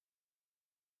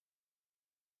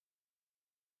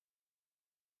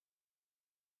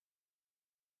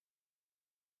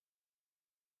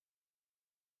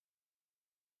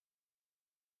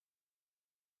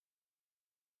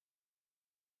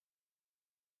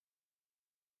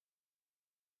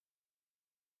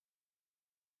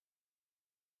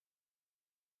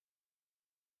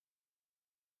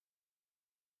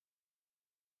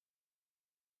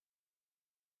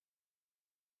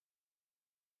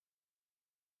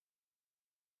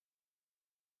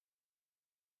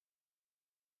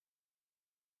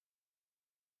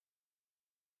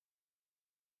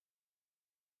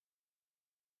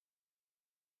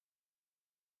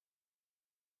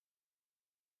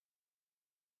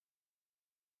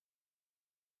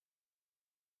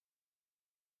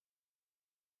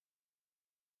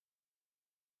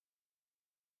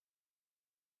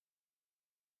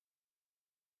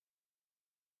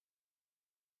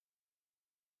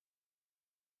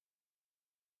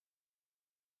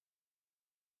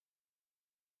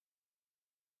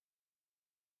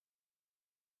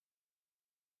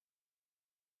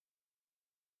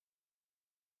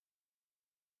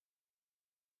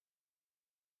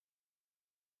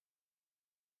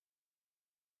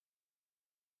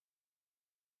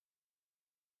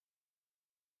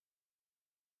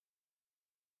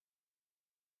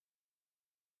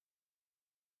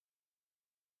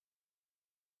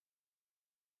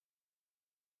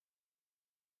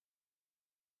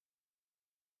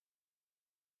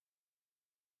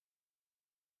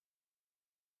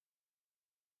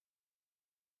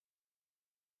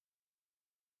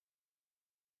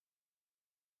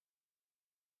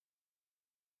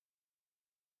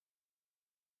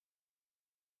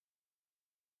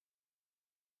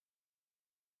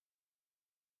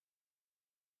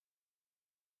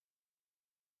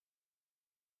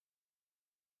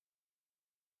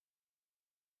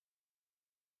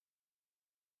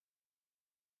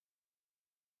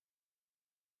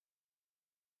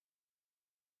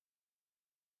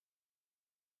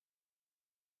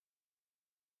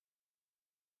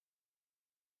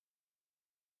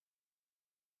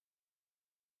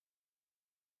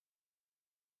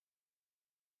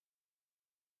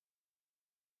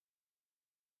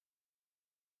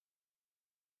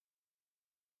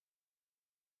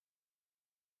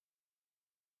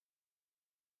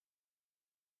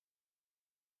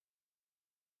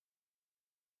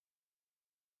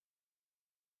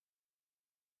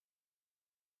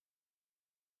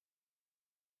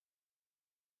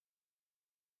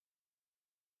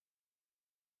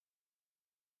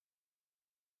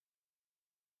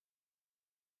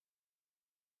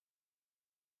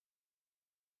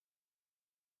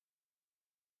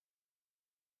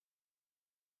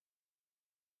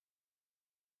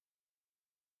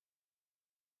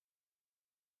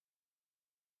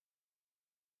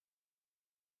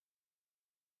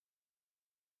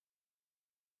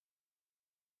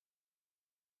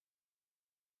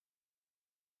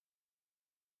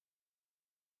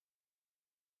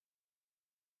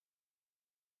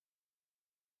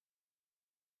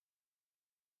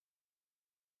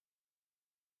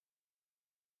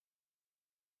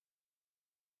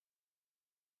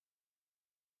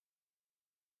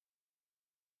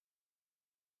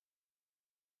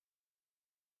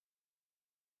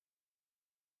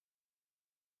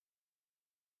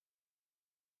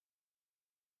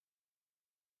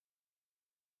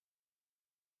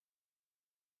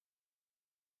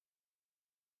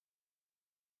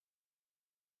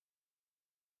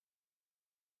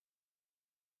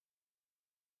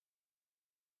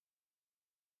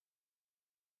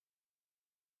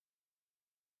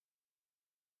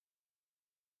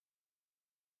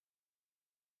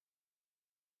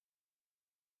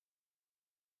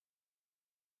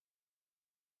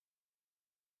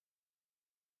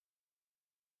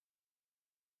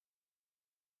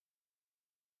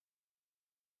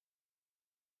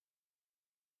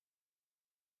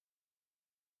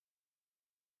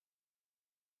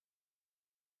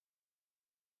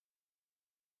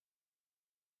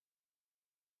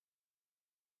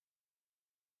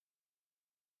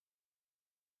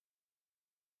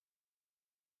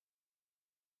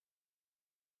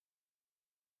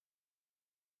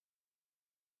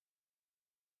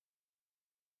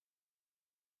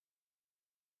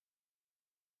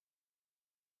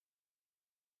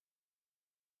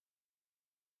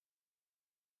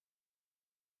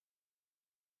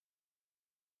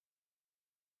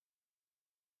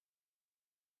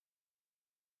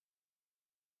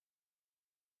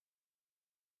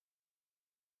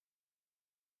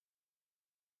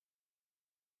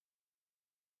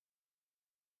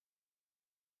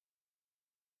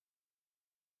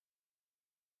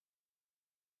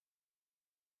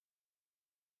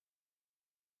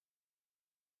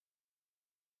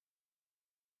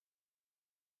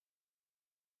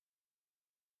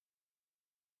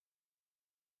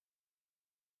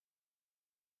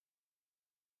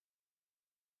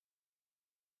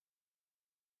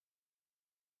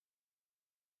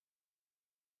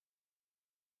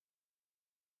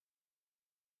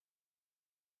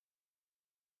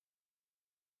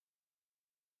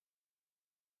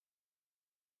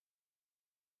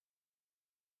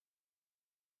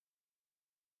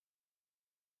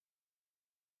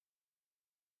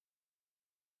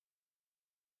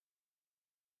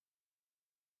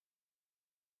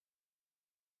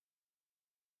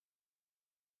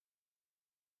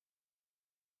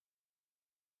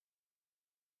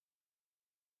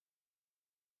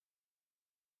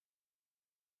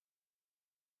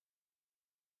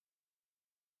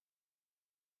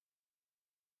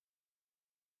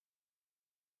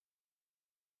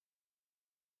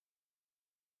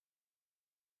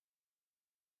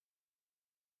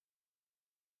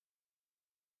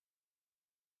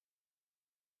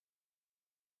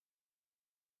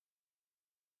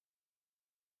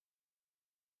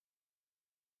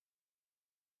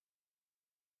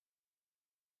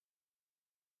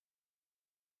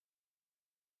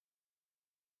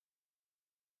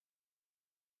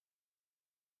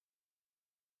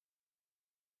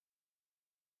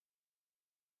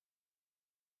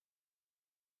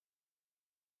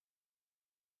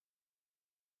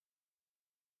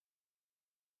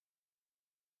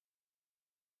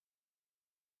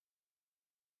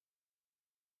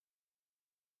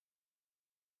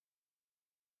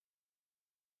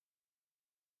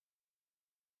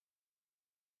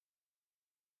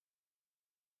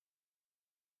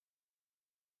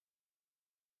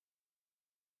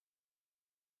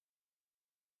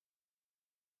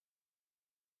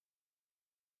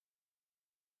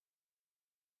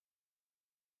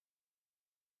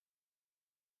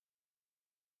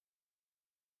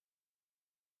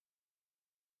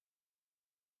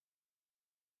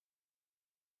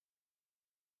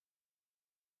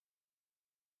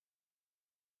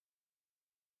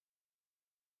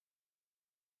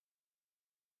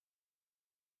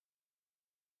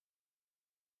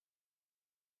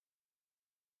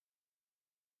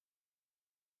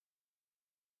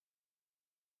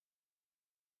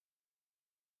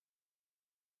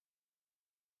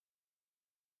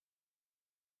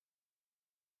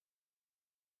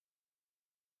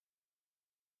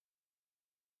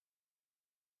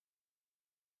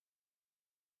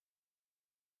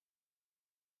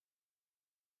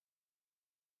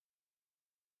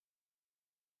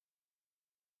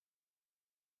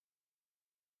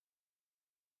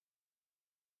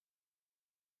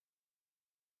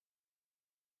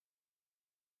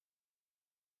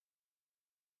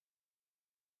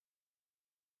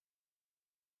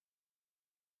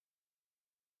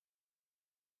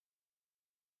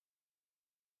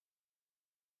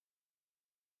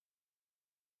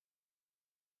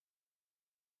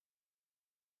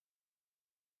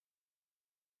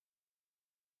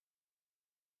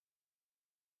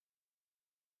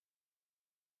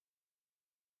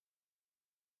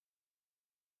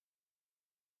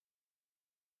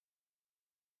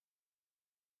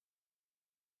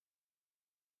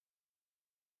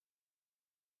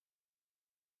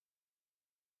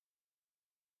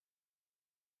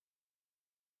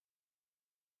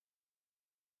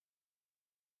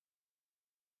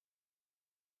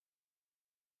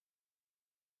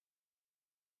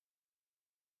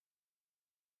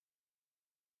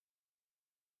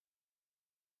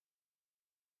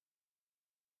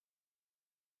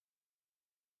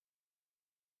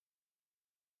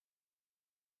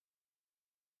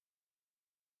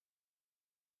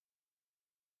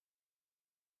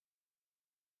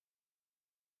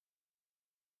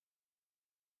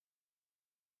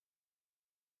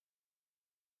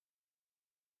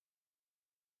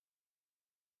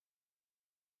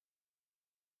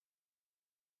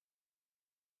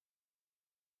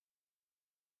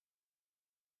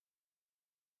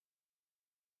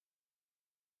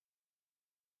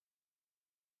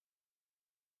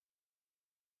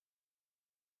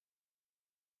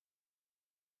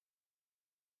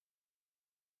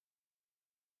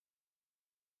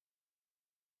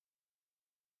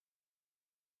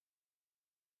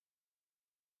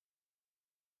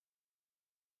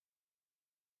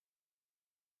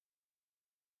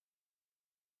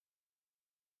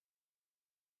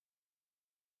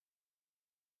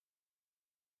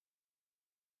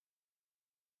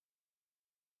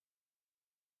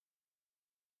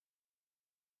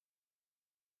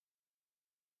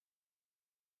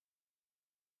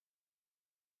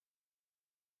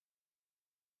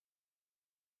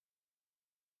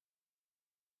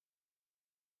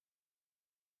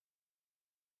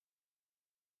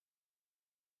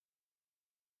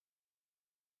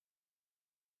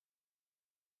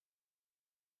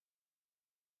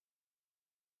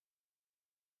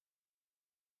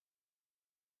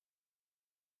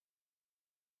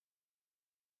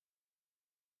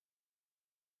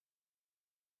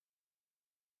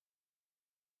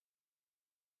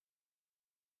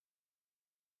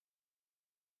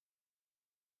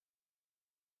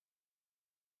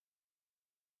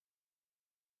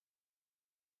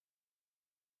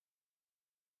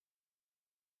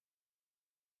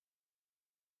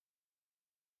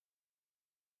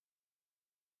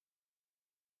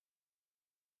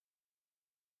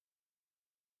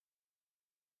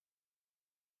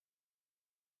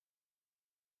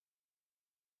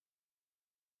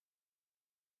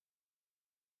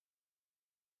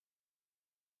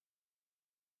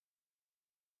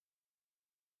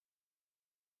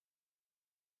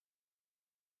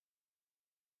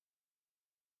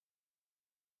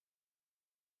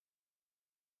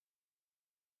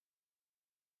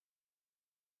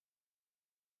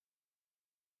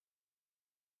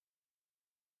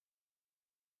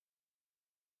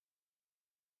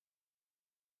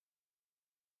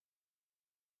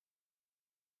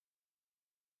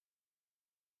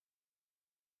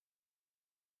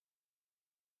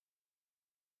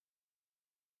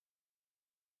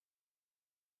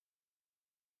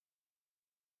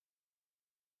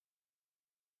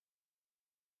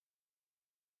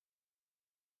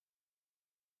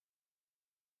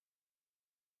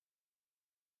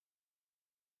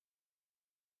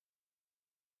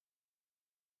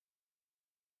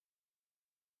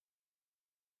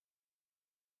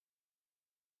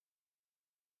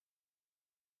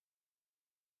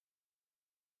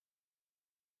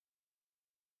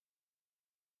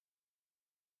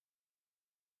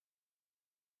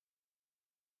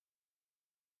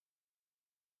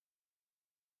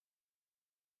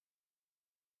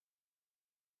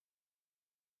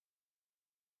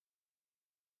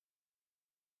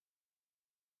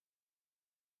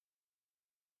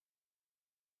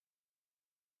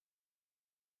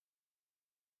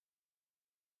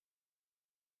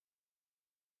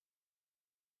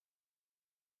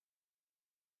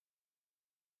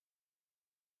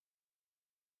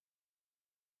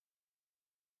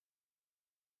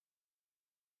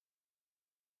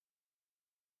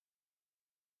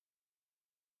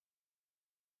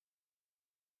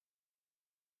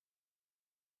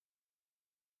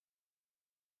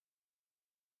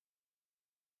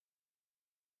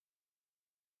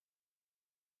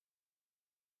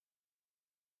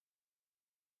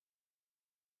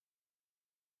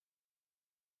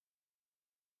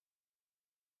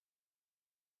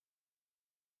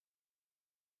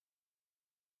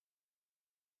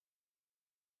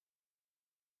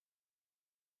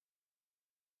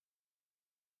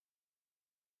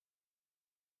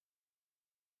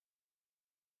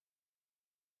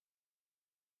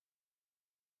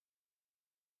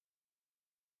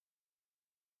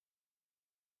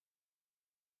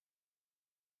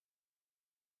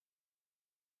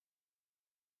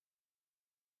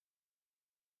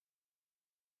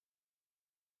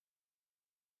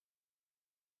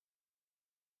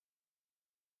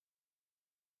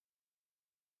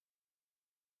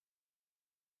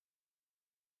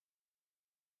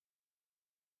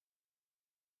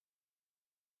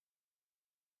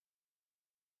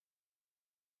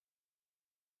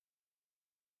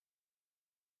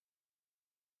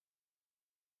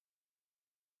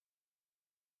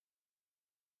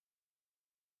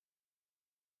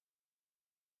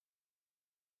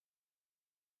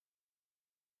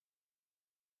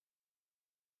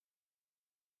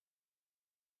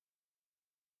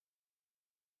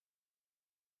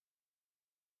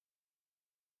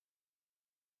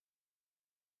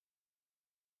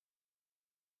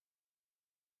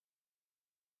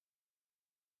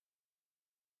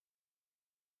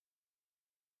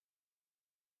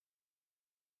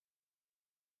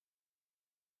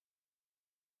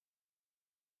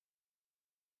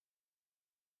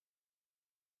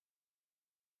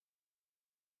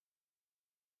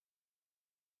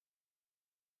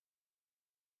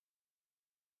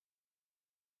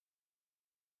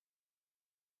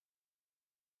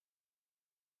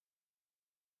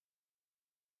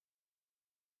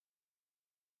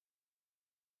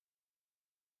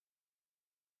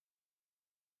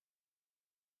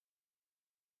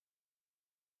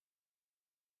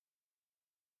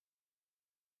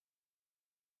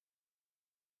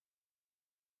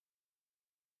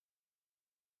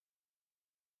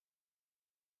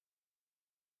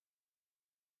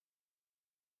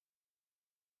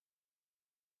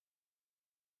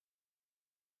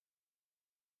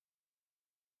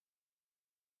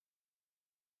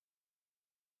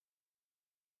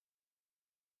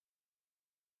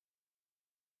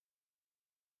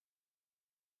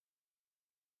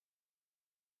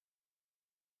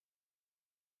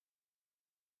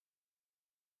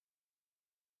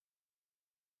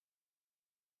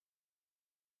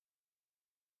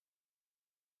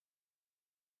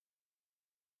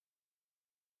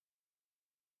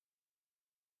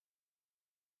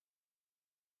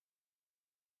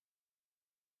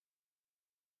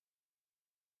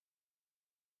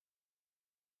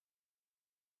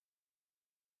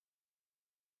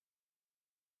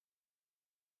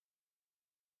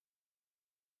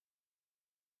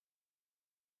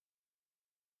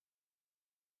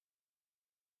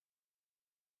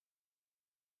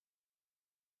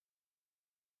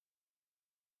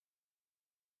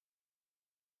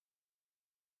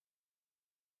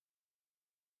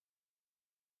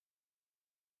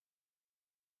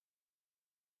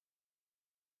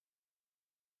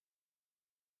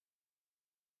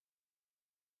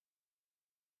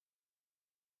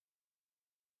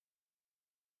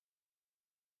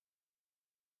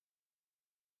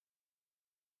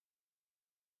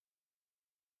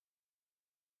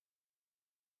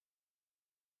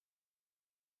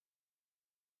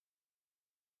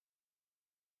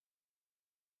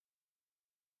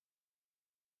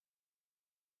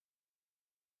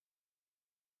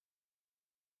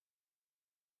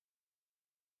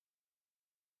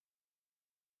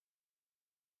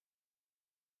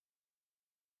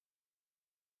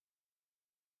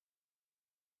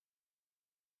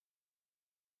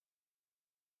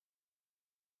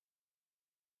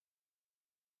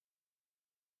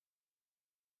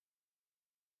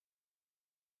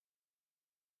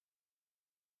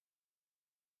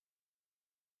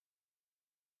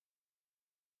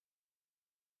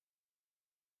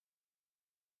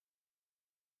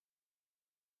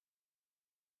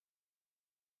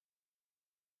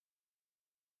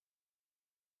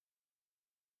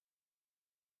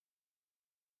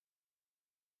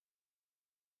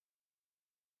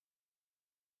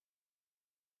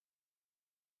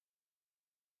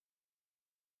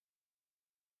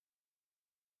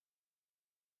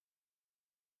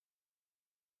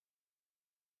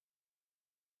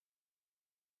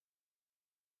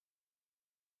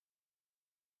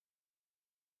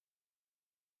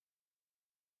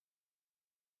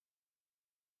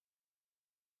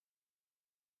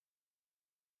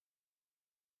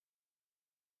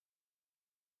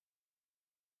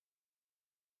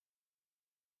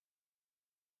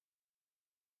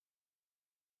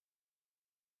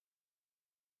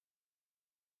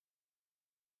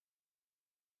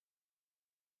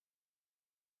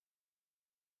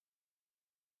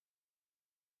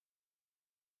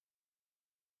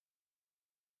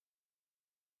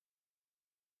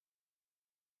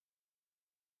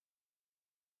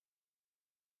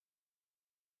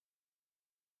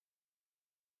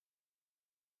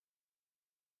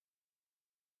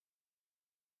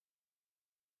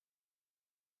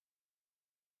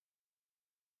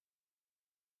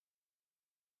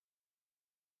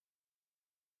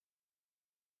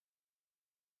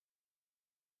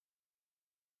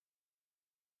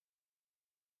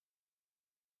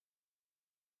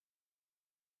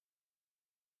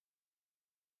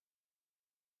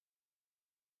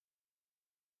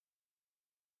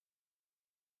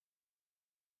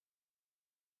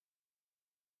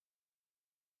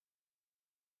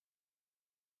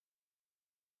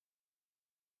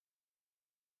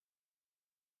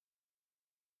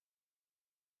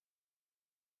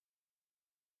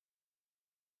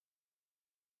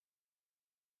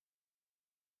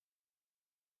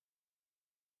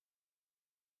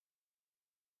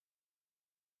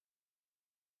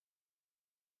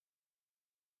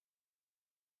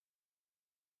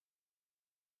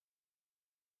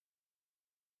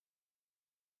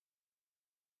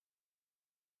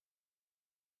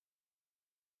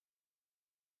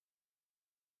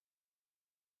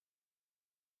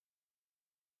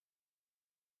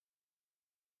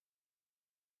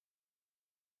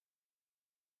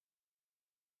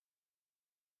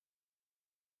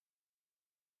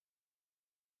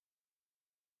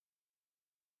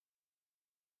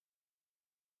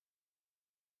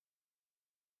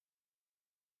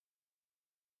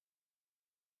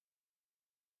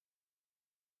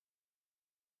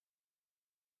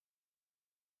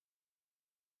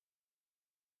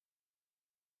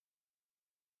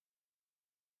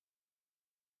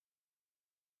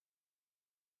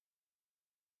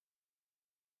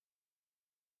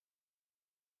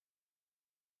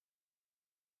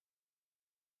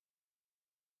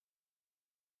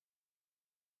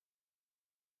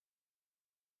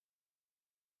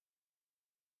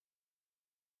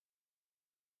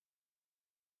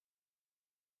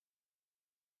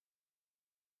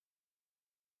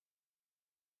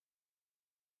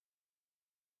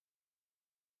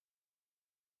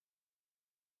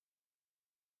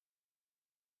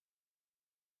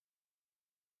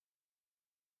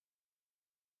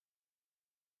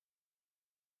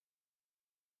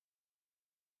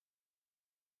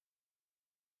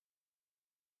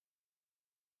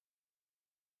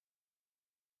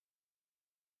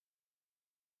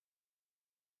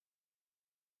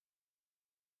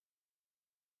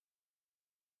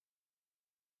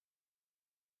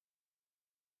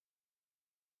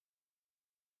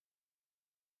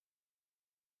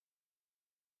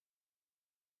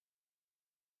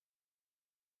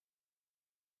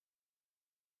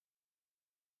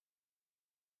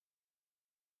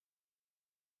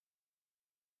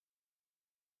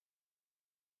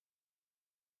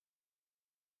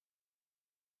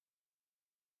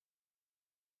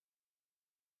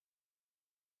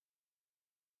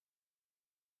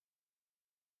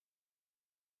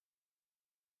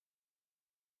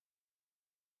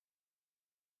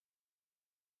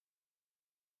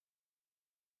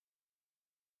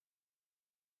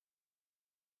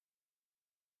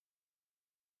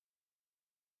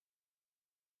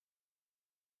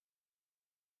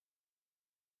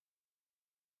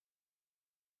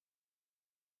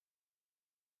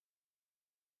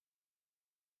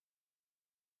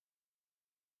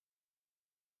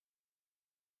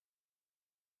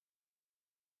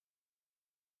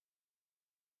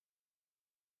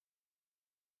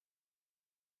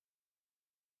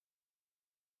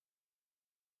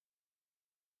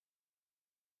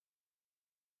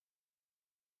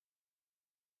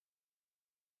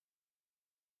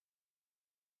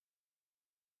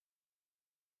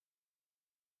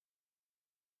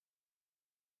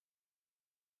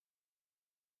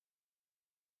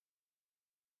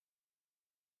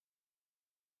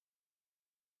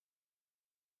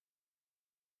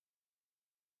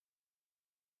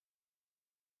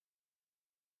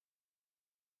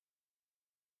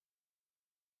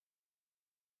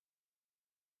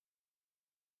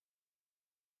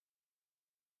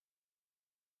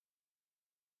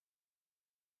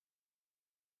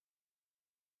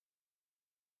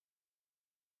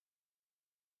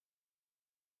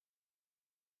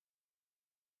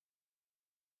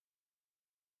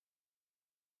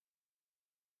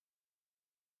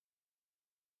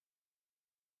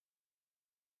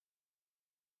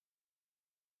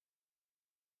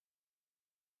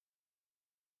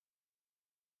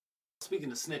speaking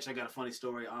of snitch, I got a funny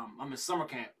story. I'm in summer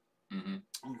camp. Mm-hmm.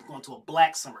 I'm going to a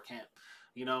black summer camp,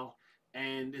 you know,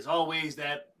 and there's always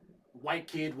that white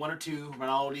kid, one or two, around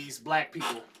all these black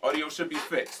people. Audio should be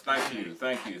fixed. Thank you.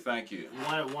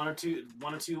 One or two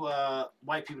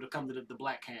white people to come to the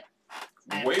black camp.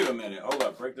 And wait a minute. Hold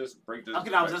up. Break this.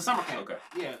 Okay, I was in summer camp. Okay.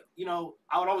 Yeah, you know,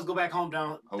 I would always go back home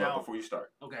down. Hold up before you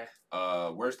start. Okay.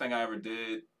 Worst thing I ever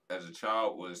did as a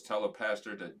child was tell a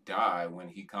pastor to die when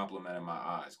he complimented my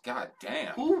eyes. God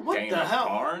damn. Who? What Dana the hell?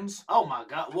 Barnes? Oh my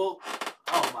God. Well,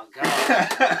 oh my God.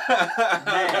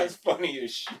 Man. That's funny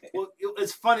as shit. Well,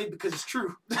 it's funny because it's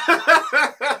true.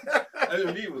 That's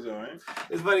what he was on.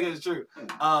 It's funny because it's true.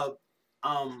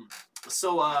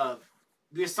 So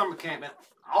this summer camp, man,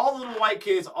 all the little white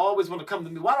kids always want to come to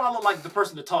me. Why do I look like the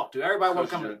person to talk to? Everybody want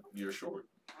to come. You're short.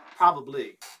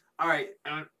 Probably. All right.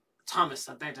 Thomas,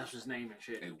 I think that's his name and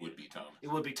shit. It would be Thomas.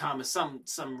 It would be Thomas. Some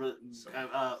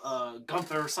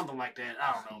Gunther or something like that.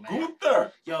 I don't know, man.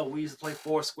 Gunther. Yo, we used to play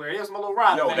Foursquare. It was my little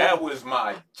ride. Yo, man. that was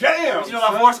my jam. You know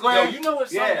about Foursquare? Yo, you know what?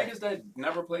 Some niggas that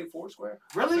never played Foursquare.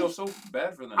 Really? I feel so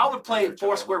bad for them. I would play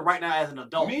Foursquare right now as an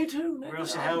adult. Me too. Nigga. Real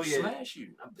shit. I Hell would yeah. Smash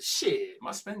you. Shit.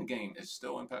 My spin game is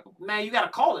still impeccable. Man, you gotta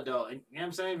call it though. You know what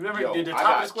I'm saying? Remember Yo, the top I of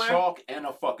got the square? chalk and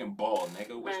a fucking ball,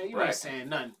 nigga. Man, you ain't saying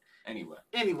nothing. Anyway.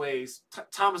 Anyways,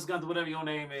 Thomas Gunther, whatever your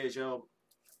name is, yo.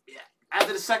 Yeah.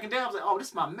 After the second day, I was like, oh, this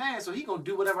is my man, so he gonna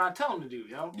do whatever I tell him to do,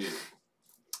 yo. Yeah.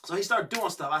 So he started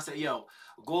doing stuff. I said, yo,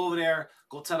 go over there,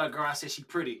 go tell that girl I said she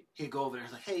pretty. He'd go over there,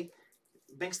 he's like, hey,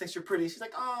 Banks thinks you're pretty. She's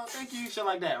like, oh, thank you, shit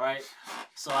like that, right?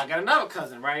 So I got another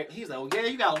cousin, right? He's like, well, yeah,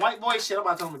 you got a white boy shit. I'm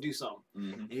about to tell him to do something.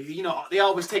 Mm-hmm. You know, they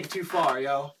always take it too far,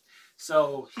 yo.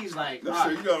 So he's like, That's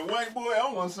right. You got a white boy,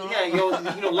 I want some. Yeah, yo,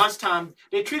 you know, lunchtime,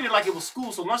 they treated it like it was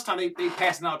school, so lunchtime they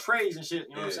passing out trays and shit,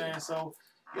 you know what I'm saying? So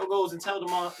yo goes and tell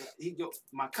them all,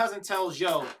 my cousin tells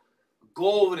yo,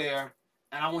 go over there,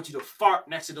 and I want you to fart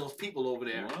next to those people over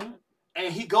there. What?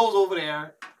 And he goes over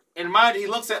there, and mind you, he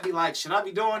looks at me like, should I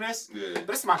be doing this? Yeah.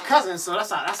 But it's my cousin, so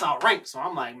that's our rank. So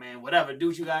I'm like, man, whatever, do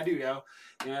what you gotta do, yo. You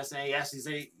know what I'm saying? He actually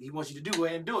say he wants you to do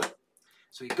it and do it.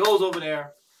 So he goes over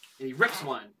there, and he rips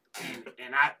one.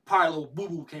 And I probably a little boo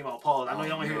boo came out. Pause. I know you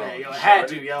don't hear that. Yo, it had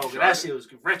to, yo. Cause that shit was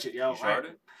wretched, yo. Right?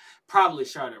 Probably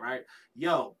sharded, right?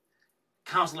 Yo,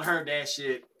 counselor heard that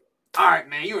shit. All right,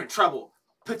 man, you're in trouble.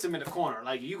 Puts him in the corner.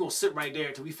 Like, you gonna sit right there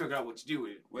until we figure out what to do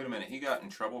with it. Wait a minute, he got in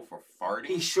trouble for farting?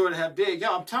 He sure to have did.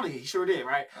 Yo, I'm telling you, he sure did,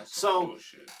 right? That's so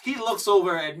he looks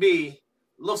over at me,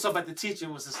 looks up at the teacher,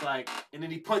 and was just like, and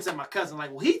then he points at my cousin,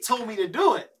 like, well, he told me to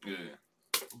do it. Yeah.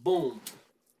 Boom.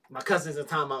 My cousin's in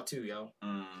timeout too, yo.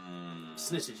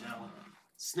 Snitches, yo.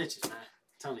 Snitches, man.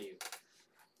 I'm telling you.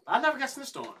 I never got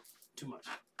snitched on too much.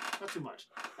 Not too much.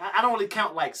 I don't really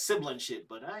count like sibling shit,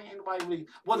 but I ain't nobody really.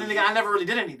 Well, then I never really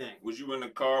did anything. Was you in the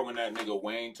car when that nigga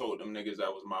Wayne told them niggas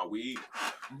that was my weed?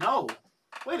 No.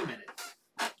 Wait a minute.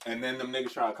 And then them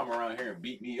niggas try to come around here and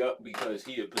beat me up because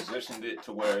he had positioned it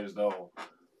to where as though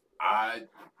I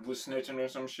was snitching or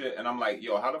some shit. And I'm like,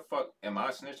 yo, how the fuck am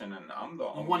I snitching? And I'm the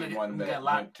only one that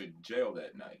went to jail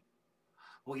that night.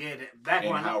 Well, yeah, back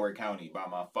in Howard County by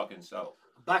my fucking self.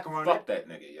 Back around fuck that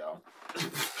nigga, yo.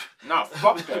 Nah,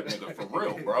 fuck that nigga for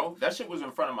real, bro. That shit was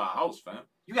in front of my house, fam.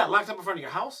 You got locked up in front of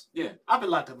your house? Yeah. I've been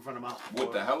locked up in front of my house before.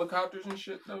 With the helicopters and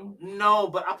shit, though? No,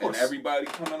 but I put... And everybody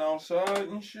coming outside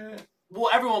and shit? Well,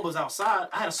 everyone was outside.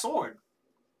 I had a sword.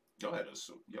 Yo had a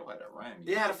ram.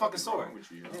 Yeah, I had a fucking sword.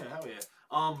 With you, yeah, hell yeah.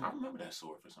 I remember that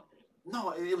sword for some reason. No,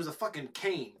 it was a fucking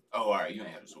cane. Oh, all right, you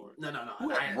ain't had a sword. No.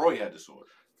 Roy had the sword.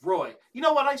 Roy. You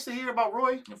know what I used to hear about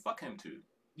Roy? Yeah, fuck him too.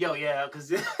 Yo, yeah,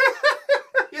 because...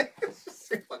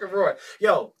 fucking Roy.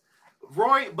 Yo,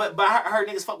 Roy, but I heard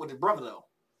niggas fuck with his brother, though.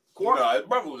 No, his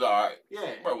brother was alright. Yeah.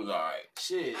 His brother was alright.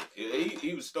 Shit. Yeah,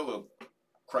 he was still a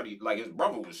cruddy. Like, his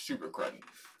brother was super cruddy.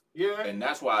 Yeah. And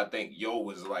that's why I think Yo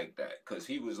was like that. Because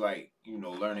he was like, you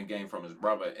know, learning game from his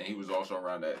brother. And he was also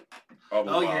around that other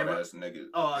wild ass nigga.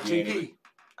 Oh, JP.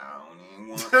 I don't even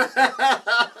want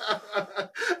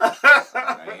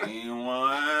I ain't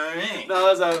want No,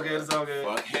 it's all good. It's all good.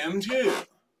 Fuck him too.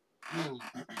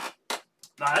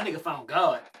 Nah, that nigga found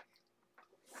God.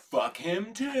 Fuck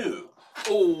him too.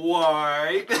 Oh,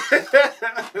 alright. Man.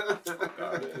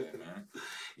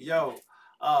 Yo.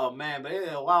 Oh man, but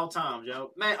yeah, wild times,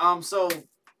 yo. Man, so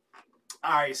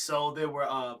alright, so there were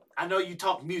I know you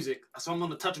talk music, so I'm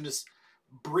gonna touch on this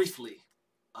briefly.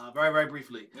 Very, very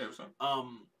briefly. Yeah, what's up?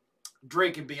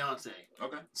 Drake and Beyonce.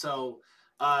 Okay. So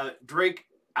Drake,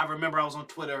 I remember I was on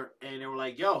Twitter and they were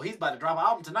like, yo, he's about to drop an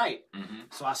album tonight. Mm-hmm.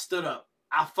 So I stood up.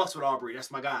 I fucks with Aubrey. That's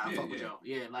my guy. I fuck with yeah. y'all.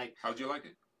 Yeah, like. How'd you like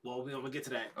it? Well, we're gonna get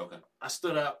to that. Okay. I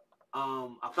stood up.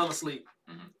 I fell asleep.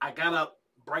 Mm-hmm. I got up.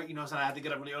 bright. You know, so I had to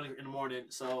get up really early in the morning.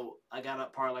 So I got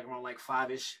up probably like around like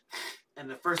 5ish, and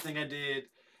the first thing I did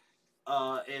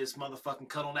is motherfucking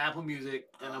cut on Apple Music,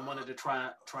 and I wanted to try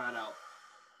it out.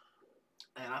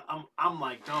 And I'm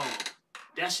like, dog,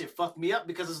 that shit fucked me up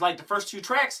because it's like the first 2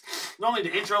 tracks. Normally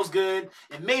the intro's good,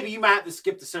 and maybe you might have to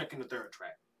skip the second or third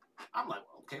track. I'm like,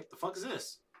 well, okay, what the fuck is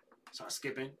this? Start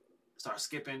skipping.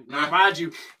 Now, mind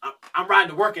you, I'm riding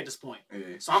to work at this point.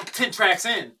 Yeah. So I'm 10 tracks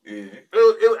in. Yeah.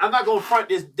 I'm not going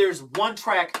front. There's 1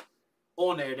 track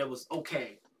on there that was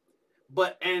okay.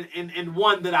 But and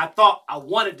one that I thought I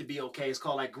wanted to be okay. It's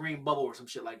called like Green Bubble or some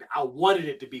shit like that. I wanted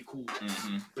it to be cool.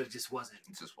 Mm-hmm. But it just wasn't.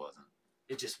 It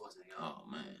just wasn't. Yo. Oh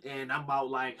man. And I'm about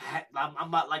like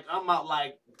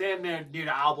damn near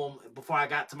the album before I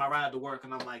got to my ride to work,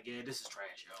 and I'm like, yeah, this is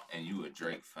trash, yo. And you a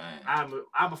Drake fan?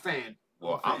 I'm a fan.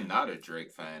 Well, I'm not a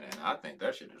Drake fan, and I think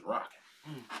that shit is rocking.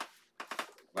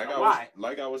 Why?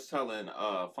 Like I was telling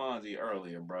Fonzie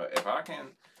earlier, bro.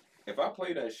 If I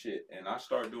play that shit and I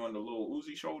start doing the little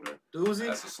Uzi shoulder,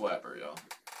 that's a slapper, yo.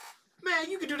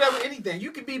 Man, you can do that with anything.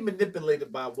 You can be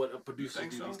manipulated by what a producer do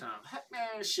so? these times.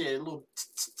 Man, shit, a little.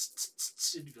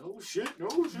 Oh shit.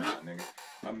 Nah, nigga.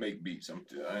 I make beats. I'm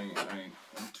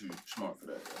too smart for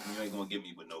that. You ain't gonna get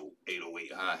me with no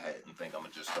 808 hi-hat and think I'm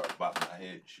gonna just start bopping my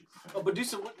head and shit. Oh,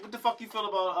 producer, what the fuck you feel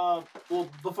about well,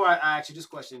 before I ask you this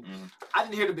question, I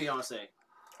didn't hear the Beyonce.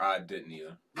 I didn't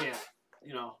either. Yeah,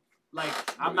 you know. Like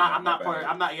I'm not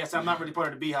really part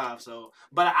of the Beehive, so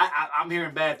but I'm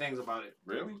hearing bad things about it.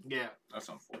 Really? Yeah. That's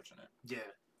unfortunate. Yeah.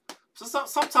 So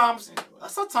sometimes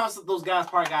those guys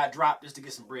probably got dropped just to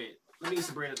get some bread. Let me get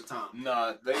some bread at the time.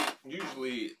 Nah, they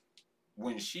usually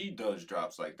when she does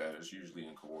drops like that, it's usually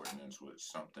in coordinates with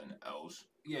something else.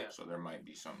 Yeah. So there might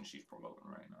be something she's promoting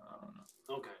right now. I don't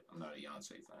know. Okay. I'm not a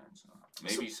Beyonce fan, so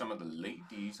maybe some of the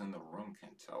ladies in the room can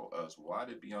tell us why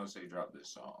did Beyonce drop this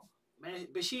song. Man,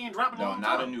 but she ain't dropping. No,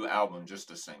 not a new album,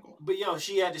 just a single. But yo,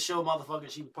 she had to show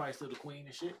motherfuckers she was probably still the queen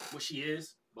and shit. Well, she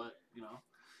is, but you know.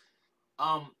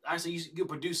 Actually, you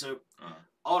producer,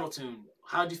 auto-tune.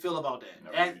 How'd you feel about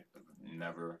that?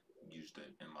 Never used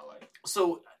it in my life.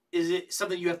 So, is it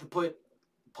something you have to put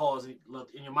pause in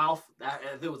your mouth?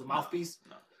 If it was a mouthpiece?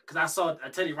 No. Because I saw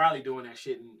Teddy Riley doing that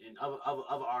shit and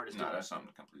other artists. No, that's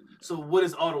something completely different. So, what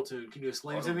is auto-tune? Can you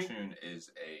explain it to me? Auto-tune is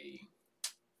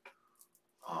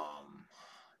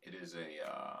it is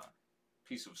a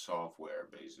piece of software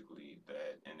basically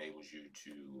that enables you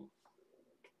to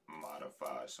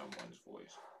modify someone's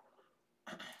voice.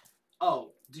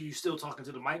 Oh, do you still talking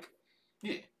to the mic?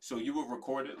 Yeah. So you will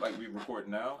record it like we record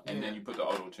now, and then you put the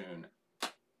auto-tune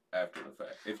after the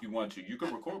fact. If you want to, you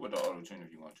can record with the auto-tune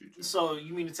if you want to too. So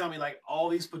you mean to tell me like all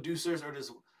these producers or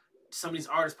just some of these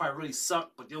artists probably really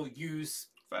suck, but they'll use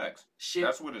facts. Shit.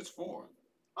 That's what it's for.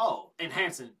 Oh,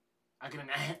 enhancing. I can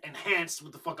enhance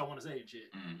what the fuck I want to say and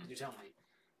shit. You tell me.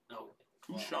 No.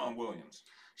 Who's Sean Williams?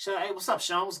 Hey, what's up,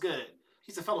 Sean? What's good?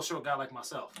 He's a fellow short guy like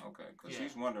myself. Okay, because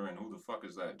she's wondering who the fuck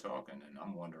is that talking, and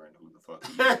I'm wondering who the fuck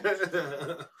he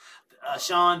is.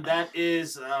 Sean, that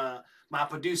is my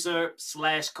producer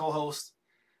 / co-host.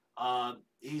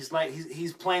 He's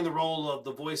playing the role of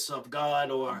the voice of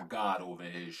God or I'm God over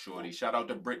here, shorty. Shout out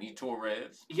to Brittany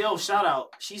Torres. Yo, shout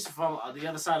out. She's from the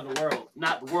other side of the world,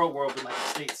 not the world, but like the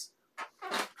States.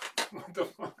 What the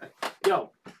fuck?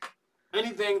 Yo,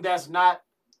 anything that's not,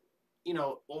 you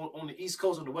know, on the East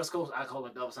Coast or the West Coast, I call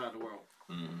it the other side of the world.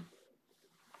 Mm-hmm.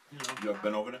 You know? You ever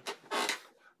been over there?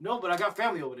 No, but I got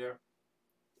family over there.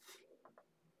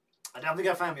 I definitely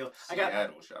got family.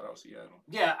 Seattle, shout out Seattle.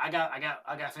 Yeah, I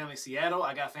got family in Seattle.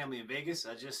 I got family in Vegas.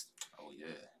 Oh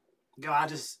yeah. Yo,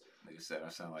 Nigga said I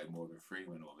sound like Morgan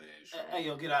Freeman over there. Hey,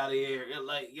 yo, get out of here.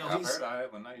 Like, yo, I heard I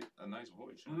have a nice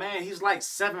voice. Man, he's like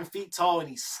 7 feet tall and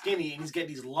he's skinny and he's got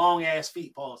these long ass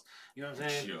feet, pause. You know what I'm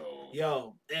saying?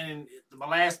 Yo, and in my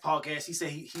last podcast, he said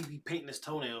he be painting his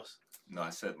toenails. No,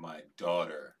 I said my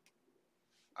daughter.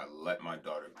 I let my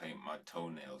daughter paint my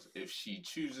toenails if she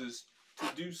chooses to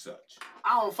do such.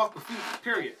 I don't fuck with feet,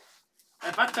 period.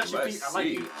 If I touch your feet, I like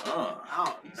it.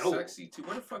 I don't know. Sexy too.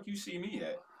 Where the fuck you see me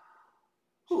at?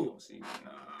 Who?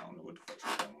 Nah, I don't know what the fuck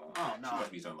she's talking about. Oh, no. She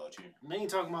must be talking about you. They ain't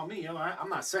talking about me, yo. I'm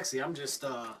not sexy. I'm just,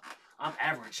 I'm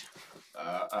average.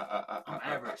 I'm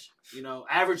average. You know,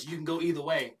 average, you can go either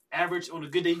way. Average, on a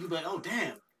good day, you can be like, oh,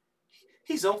 damn,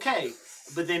 he's okay.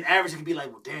 But then average, you can be like,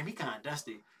 well, damn, he kind of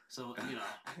dusty. So, you know.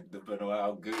 Depending on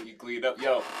how good you clean up.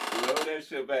 Yo, you know that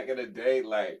shit back in the day?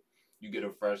 Like, you get a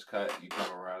fresh cut, you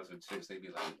come around to chicks, they be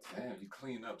like, damn, you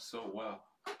clean up so well.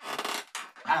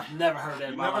 I've never heard that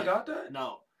in my life. You never got that?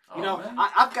 No. Oh, you know, man.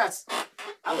 I've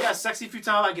got sexy a few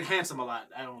times. I get handsome a lot.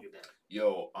 I don't get that.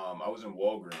 Yo, I was in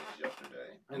Walgreens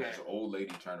yesterday. And Okay. this old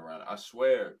lady turned around. I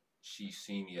swear she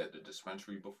seen me at the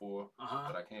dispensary before,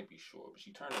 but I can't be sure. But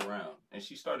she turned around and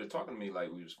she started talking to me like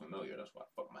we was familiar. That's why I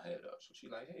fucked my head up. So she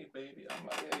like, hey, baby. I'm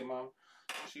like, hey, mom.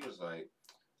 So she was like,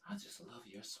 I just love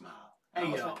your smile.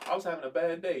 Hey, I was having a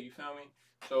bad day, you feel me?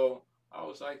 So I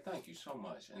was like, thank you so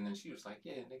much. And then she was like,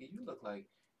 yeah, nigga, you look like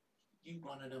you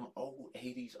one of them old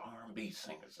 80s R&B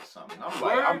singers or something. I'm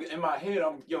like, in my head,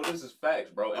 yo, this is facts,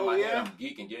 bro. In my head, I'm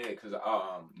geeking, yeah, because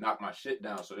I knocked my shit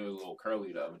down, so they was a little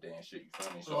curly the other day and shit, you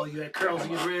feel me? So you had curls in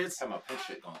your dreads? Had my pink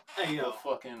shit going. Hey, yo. But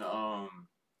fucking,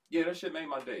 yeah, that shit made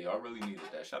my day. I really needed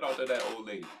that. Shout out to that old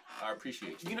lady. I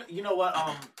appreciate you. You know what?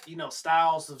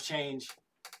 Styles have changed.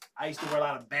 I used to wear a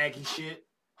lot of baggy shit.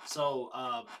 So,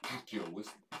 yo, what's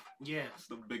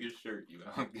the biggest shirt you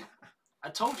got? I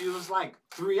told you it was like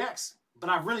 3X, but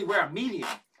I really wear a medium.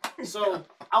 So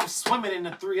I was swimming in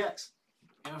the 3X.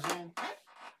 You know what I'm saying?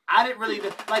 I didn't really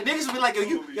like niggas would be like,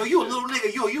 you a little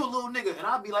nigga, you a little nigga, and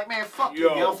I'd be like, man, fuck you,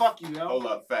 yo, fuck you, yo. Hold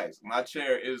up, facts. My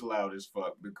chair is loud as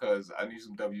fuck because I need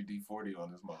some WD-40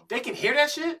 on this motherfucker. They can hear that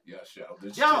shit? Yeah,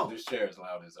 yo. This chair is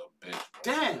loud as a bitch.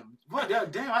 Bro. Damn, what?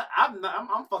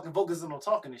 I'm fucking focusing on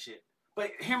talking and shit.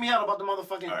 But hear me out about the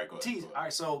motherfucking tease. All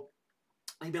right, so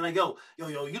he be like, yo, you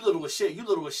little as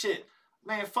shit.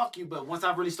 Man, fuck you. But once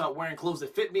I really start wearing clothes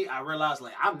that fit me, I realize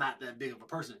like I'm not that big of a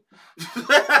person.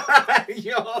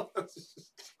 Yo. All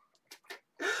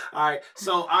right.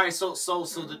 So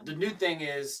the new thing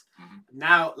is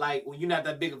now like when you're not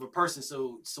that big of a person,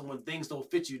 so when things don't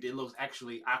fit you, it looks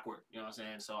actually awkward. You know what I'm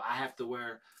saying? So I have to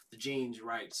wear the jeans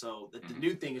right. So the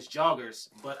new thing is joggers,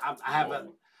 but I have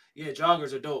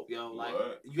joggers are dope, yo. Like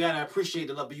you gotta appreciate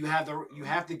the love, but you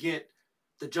have to get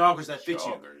the joggers that fit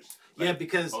you. Like, yeah,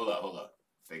 because hold up.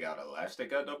 They got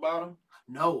elastic at the bottom?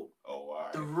 No. Oh, all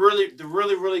right. The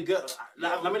really good.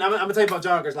 I'm gonna tell you about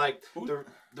joggers. Like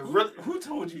who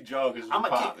told you joggers were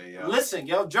popping? Listen,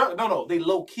 yo, no, they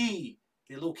low key.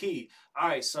 All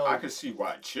right, so I could see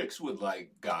why chicks would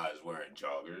like guys wearing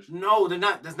joggers. No, they're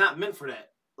not. That's not meant for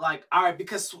that. Like, all right,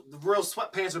 because the real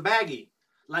sweatpants are baggy.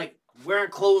 Like wearing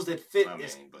clothes that fit.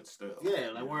 But still.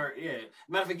 Yeah, like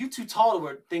matter of fact, you too tall to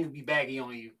wear things be baggy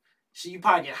on you. Shit, you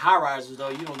probably get high risers though.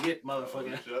 You don't get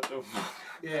motherfucking. Shut the fuck.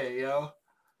 Yeah, yo.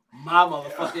 My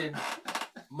motherfucking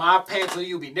my pants on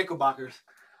you be Knickerbockers.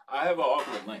 I have an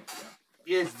awkward length.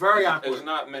 Yeah, it's very awkward. There's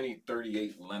not many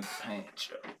 38 length pants,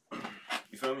 yo.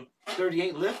 You feel me?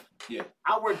 38 length? Yeah.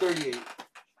 I wear 38.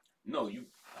 No, you.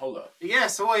 Hold up. Yeah,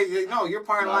 so wait, no, you're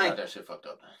part of like. I got that shit fucked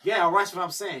up. Yeah, that's what I'm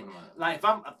saying. Like if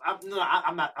I'm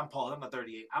Paul. I'm not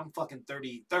 38. I'm fucking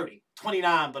 30,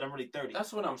 29, but I'm really 30.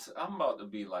 That's what I'm about to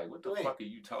be like. What the fuck are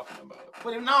you talking about?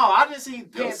 But no, I didn't see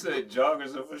pants. You said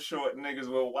joggers are for short niggas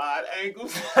with wide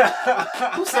ankles.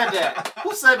 Who said that?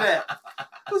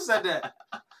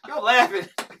 You're laughing.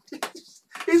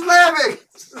 He's laughing.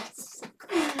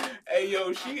 Hey,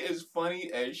 yo, she is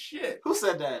funny as shit. Who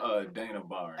said that? Dana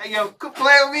Barnes. Hey, yo, quit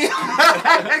playing with me.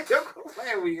 Quit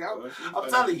playing with me, yo. I'm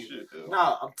telling you. Shit,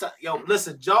 yo,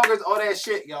 listen, joggers, all that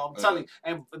shit, yo. I'm telling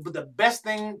you. But the best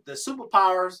thing, the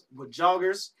superpowers with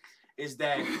joggers is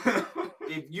that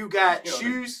if you got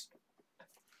shoes,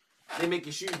 they make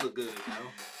your shoes look good, yo.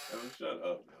 Oh, shut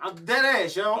up. I'm dead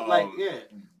ass, yo.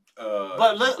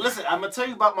 But listen, I'm going to tell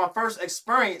you about my first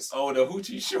experience. Oh, the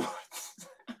hoochie shorts.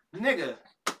 Nigga.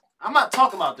 I'm not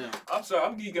talking about them. I'm sorry,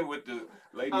 I'm geeking with the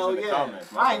ladies in the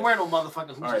comments. I ain't wearing no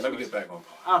motherfucking hoochie. All right, let me get back on.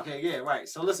 Okay, yeah, right.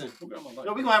 So listen, we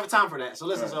gonna have a time for that. So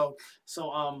listen,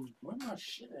 where my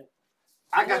shit at?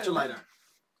 I got your lighter.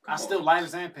 I still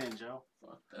lighters and pens, yo.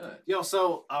 Fuck that. Yo,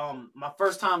 so my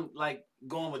first time like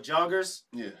going with joggers.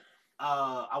 Yeah.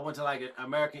 I went to like an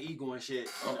American Eagle and shit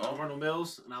in Arundel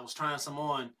Mills, and I was trying some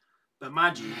on. But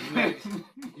mind you,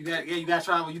 you gotta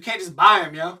try them. You can't just buy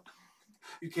them, yo.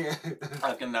 You can't.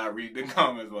 I cannot read the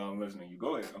comments while I'm listening. You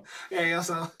go ahead. Yeah,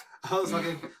 so I was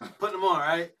fucking putting them on,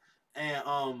 right?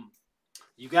 And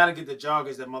you gotta get the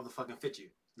joggers that motherfucking fit you.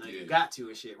 Now you got to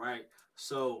and shit, right?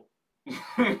 So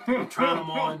I'm trying them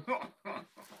on.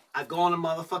 I go on the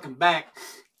motherfucking back.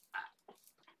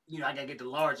 I gotta get the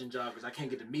large in joggers. I can't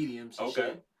get the mediums. And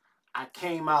shit. I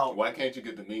came out. Why can't you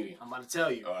get the medium? I'm about to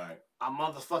tell you. All right. I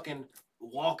motherfucking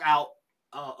walk out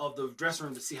of the dressing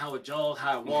room to see how it jogs,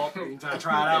 how it walk, and try to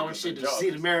try it out and shit, to see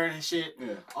the mirror and shit.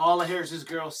 Yeah. All I hear is this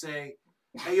girl say,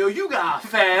 "Hey, yo, you got a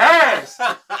fat ass."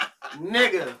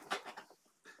 Nigga.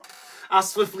 I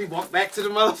swiftly walk back to the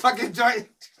motherfucking joint.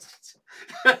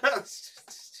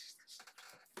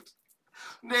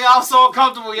 Nigga, I'm so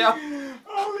uncomfortable, yo.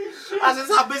 Holy shit. That's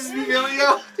just how bitches be feeling,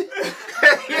 yo.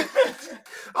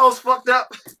 I was fucked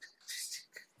up.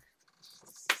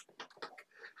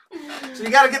 So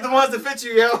you gotta get the ones that fit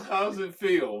you, yo. How's it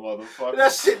feel, motherfucker?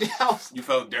 That shit, yo. You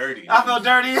felt dirty. I felt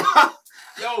dirty.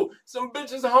 Yo, some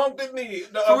bitches honked at me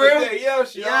the For other real? day. Yeah,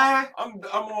 shit. Yeah. I'm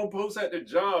on post at the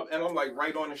job, and I'm like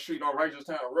right on the street on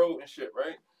Righteoustown Road and shit,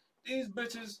 right? These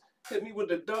bitches hit me with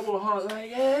the double honk,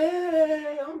 like,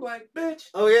 hey. I'm like, bitch.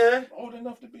 Oh, yeah? Old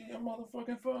enough to be your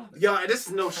motherfucking father. Yo, and this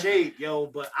is no shade, yo,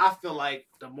 but I feel like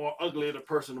the more uglier the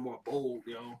person, the more bold,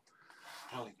 yo.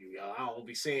 I'm telling you, yo, I don't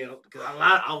be saying, because a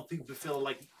lot of people be feeling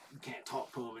like you can't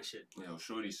talk to them and shit. Yo,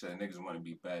 Shorty said niggas want to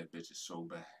be bad bitches so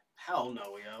bad. Hell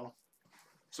no, yo.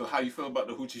 So how you feel about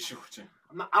the hoochie shorts?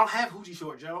 I don't have hoochie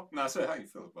shorts, yo. No, I said how you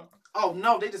feel about them. Oh,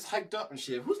 no, they just hiked up and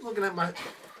shit. Who's looking at my...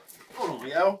 Hold on,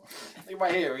 yo. They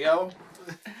right here, yo.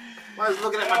 Why is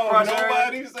looking at my crotch area?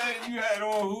 Nobody said you had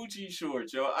on hoochie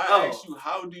shorts, yo. I asked you,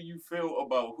 how do you feel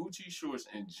about hoochie shorts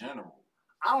in general?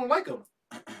 I don't like them.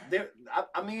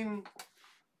 I mean,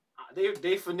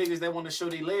 they for niggas that want to show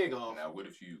their leg off. Now, what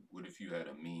if you had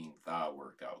a mean thigh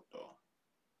workout though?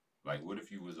 Like, what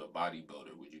if you was a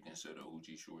bodybuilder? Would you consider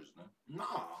hoochie shorts then? No.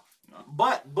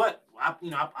 But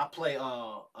I play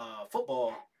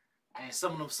football, and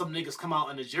some niggas come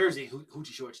out in the jersey hoochie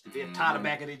shorts. They tie the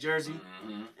back of their jersey,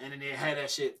 and then they had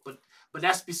that shit. But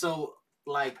that's be so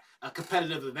like a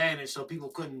competitive advantage, so people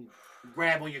couldn't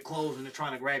grab on your clothes when they're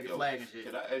trying to grab your flag and shit.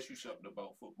 Can I ask you something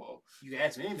about football? You can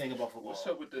ask me anything about football. What's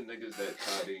up with the niggas that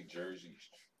tie their jerseys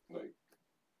like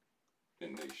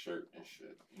in their shirt and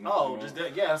shit? You know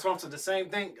yeah, that's what I'm saying. The same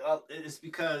thing. It's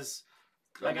because,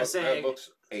 like I said, that looks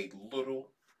a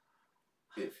little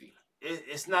iffy.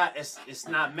 It's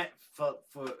not meant for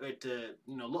it to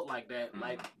look like that.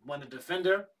 Like when a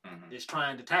defender is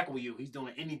trying to tackle you, he's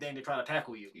doing anything to try to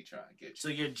tackle you. He trying to get you. So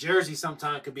your jersey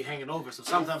sometimes could be hanging over. So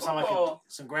sometimes someone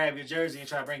can grab your jersey and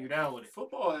try to bring you down with it.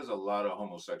 Football has a lot of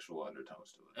homosexual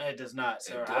undertones to it. It does not,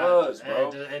 sir. It does,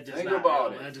 bro. It does Think not,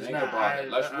 about yo. it. Does Think not. about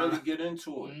it. Let's really get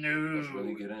into it. No. Let's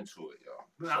really get into it,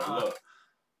 y'all. So look,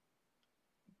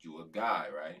 you a guy,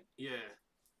 right? Yeah.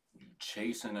 You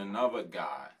chasing another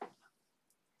guy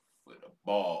with a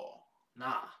ball.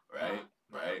 Nah. Right?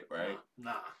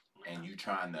 Nah. And you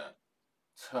trying to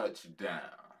touch down.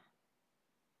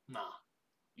 Nah.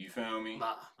 You feel me?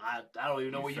 Nah. I don't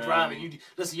even know where you're driving.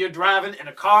 Listen, you're driving in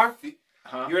a car.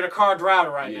 Huh? You're in a car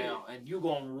driving right now, and you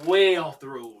going way off the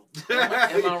road. Am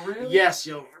I real? Yes,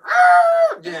 yo.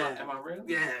 Yeah. Am I real?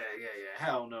 Yeah.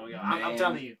 Hell no, yo. I'm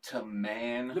telling you. To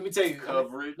man. Let me tell you.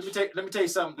 Coverage. Let me tell you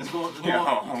something that's going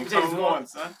on. Come on,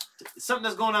 son. Something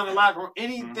that's going on in the locker room.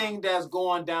 Anything that's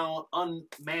going down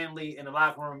unmanly in the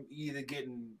locker room, either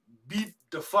getting beat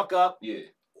the fuck up,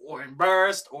 or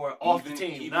embarrassed, or off the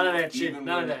team. None of that shit.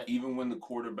 None of that. Even when the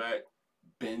quarterback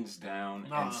bends down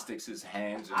and sticks his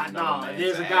hands in another man's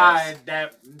there's a ass. guy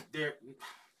that there.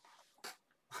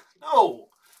 No,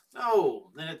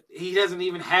 he doesn't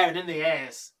even have it in the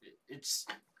ass. It's.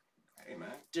 Hey man,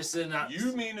 just in.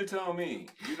 You mean to tell me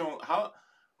you don't how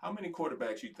many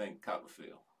quarterbacks you think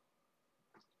Copperfield?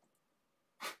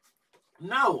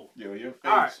 No. Yo, your face.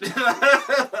 All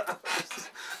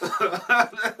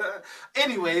right.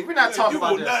 Anyway, we're not talking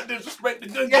about this. You will not disrespect the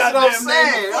good goddamn what I'm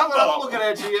saying. I'm looking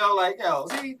at you, yo, like, yo,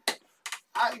 see,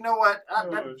 you know what?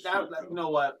 You know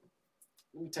what?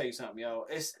 Let me tell you something, yo.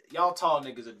 It's y'all tall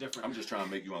niggas are different. I'm just trying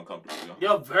to make you uncomfortable, yo.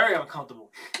 You're very uncomfortable.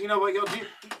 You know what, yo?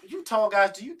 You tall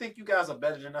guys, do you think you guys are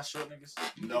better than us short niggas?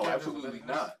 No, absolutely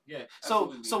not. Yeah.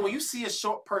 So when you see a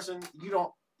short person, you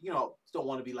don't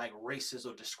want to be like racist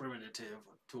or discriminative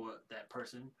to that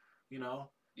person. You know?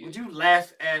 Yeah. Would you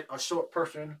laugh at a short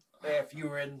person if you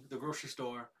were in the grocery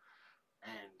store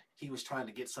and he was trying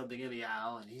to get something in the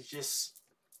aisle and he's just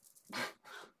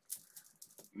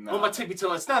on my tippy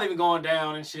toe? It's not even going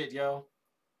down and shit, yo.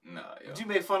 Nah, yo. Would you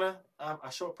make fun of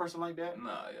a short person like that?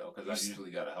 Nah, yo, because I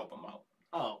usually gotta help him out.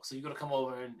 Oh, so you're gonna come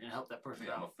over and help that person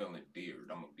out? I'm gonna feel endeared.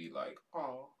 I'm gonna be like,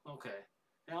 oh, okay.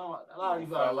 You know, a lot of you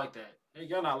guys are like that.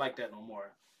 Y'all not like that no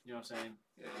more. You know what I'm saying?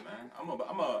 Yeah, man.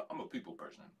 I'm a people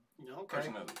person. Okay.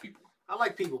 Person of the people. I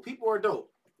like people. People are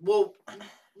dope. Well,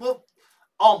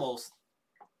 almost.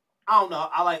 I don't know.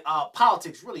 I like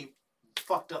politics. Really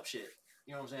fucked up shit.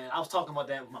 You know what I'm saying? I was talking about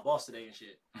that with my boss today and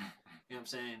shit. You know what I'm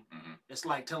saying? Mm-hmm. It's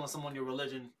like telling someone your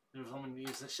religion. Someone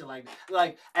needs shit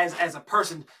like as a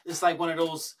person. It's like one of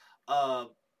those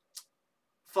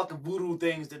fucking voodoo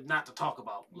things that not to talk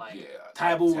about, like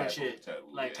taboo and shit.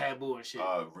 Taboo and shit.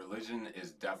 Religion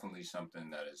is definitely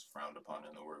something that is frowned upon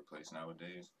in the workplace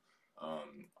nowadays.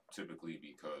 Typically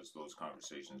because those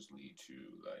conversations lead to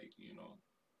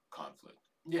conflict.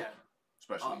 Yeah.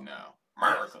 Especially now,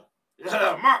 America.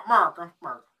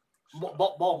 America.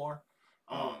 Baltimore.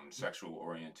 Sexual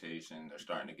orientation. They're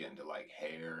starting to get into like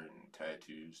hair and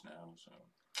tattoos now. So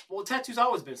Well, tattoos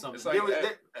always been something. It's like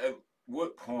at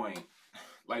what point,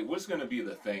 like, what's gonna be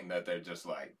the thing that they're just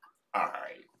like, all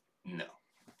right, no.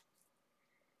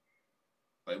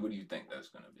 Like, what do you think that's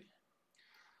gonna be?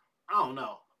 I don't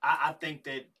know. I think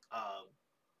that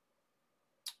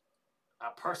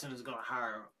a person is gonna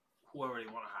hire whoever they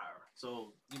want to hire.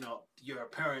 So your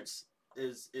appearance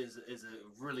is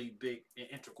a really big and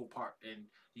integral part in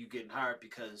you getting hired,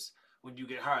 because when you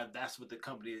get hired, that's what the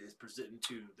company is presenting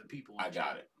to the people. I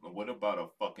got it. But what about a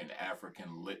fucking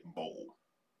African lit bowl?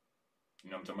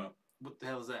 You know what I'm talking about? What the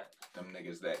hell is that? Them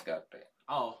niggas that got that.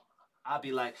 Oh, I'd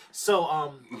be like,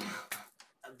 so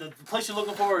the place you're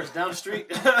looking for is down the street,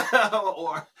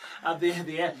 or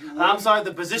I'm sorry,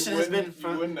 the position has been.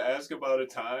 You wouldn't ask about a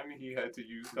time he had to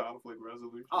use conflict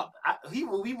resolution. Oh, we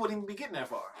wouldn't even be getting that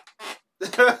far.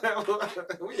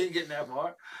 We ain't getting that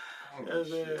far. Oh,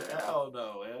 hell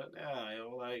no, man. Yeah,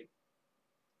 like.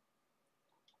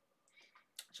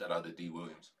 Shout out to D.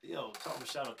 Williams. Yo, talking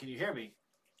shout out. Can you hear me?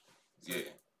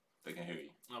 Yeah, they can hear you.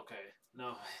 Okay,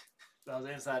 no. That was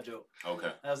an inside joke.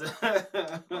 Okay. That was okay.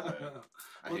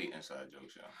 I hate inside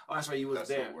jokes, yo. Oh, that's right. You was that's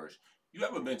there. The worst. You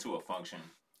ever been to a function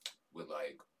with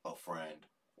like a friend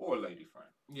or a lady friend?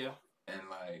 Yeah. And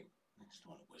like just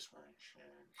doing a whisper and shit.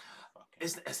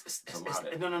 It's a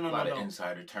lot of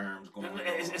insider terms going on.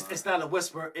 It's not a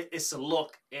whisper. It's a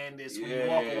look, and it's when you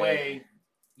walk away.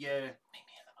 Yeah.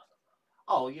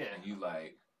 Oh yeah. And you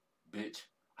like, bitch,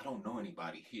 I don't know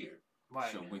anybody here.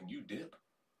 Right. So when you dip,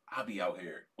 I'll be out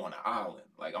here on an island.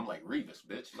 Like, I'm like Revis,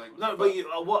 bitch. Like, no,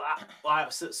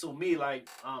 but so me, like,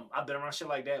 I've been around shit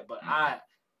like that, but I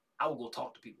will go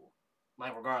talk to people,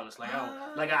 like, regardless. Like,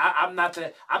 I'm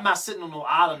not sitting on no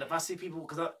island. If I see people,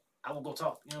 because I will go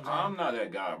talk. You know what I'm saying? I'm not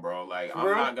that guy, bro. Like, I'm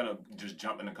not gonna just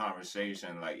jump in the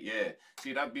conversation. Like, yeah.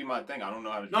 See, that'd be my thing. I don't know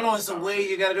how to. No, it's a way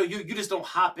you gotta do. You just don't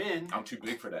hop in. I'm too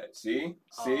big for that. See?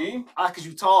 See? Cause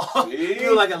you tall. See?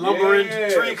 You're like a lumbering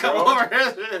tree. Come over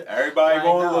here. Everybody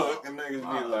gonna look and niggas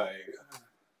be like.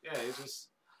 Yeah, it's just.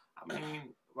 I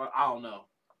mean, I don't know.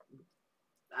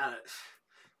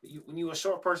 When you a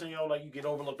short person, like you get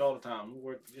overlooked all the time.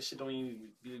 This shit don't even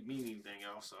mean anything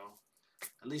else. So,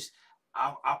 at least.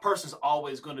 Our person's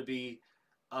always going to be,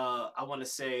 I want to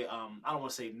say, I don't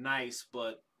want to say nice,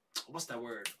 but what's that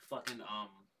word? Fucking,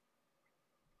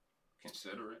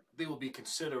 considerate. They will be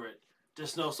considerate.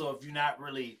 Just know, so if you're not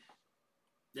really,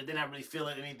 if they're not really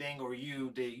feeling anything, or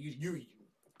you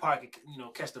probably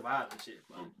could, catch the vibe and shit.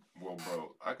 But. Well,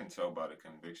 bro, I can tell by the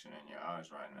conviction in your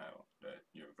eyes right now that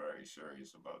you're very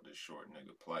serious about this short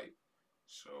nigga plight.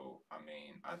 So, I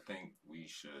mean, I think we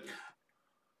should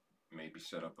maybe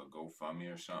set up a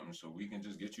GoFundMe or something so we can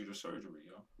just get you the surgery,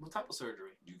 yo. What type of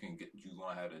surgery? You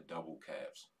gonna have the double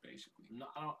calves, basically. No,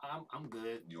 I'm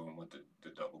good. You don't want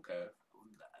the double calf?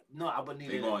 No, I wouldn't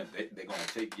need it. They're gonna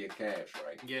take your calves,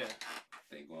 right? Yeah.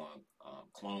 They're gonna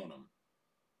clone them,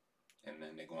 and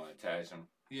then they're gonna attach them.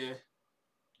 Yeah.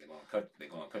 They're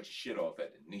gonna cut your shit off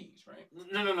at the knees, right?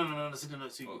 No. See,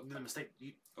 the mistake.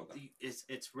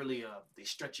 It's really they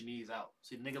stretch your knees out.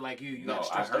 See, nigga like you. No,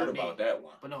 I heard about that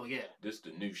one. But no, yeah. This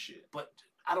the new shit. But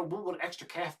I don't. What would an extra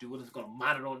calf do? What is it gonna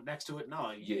monitor on next to it?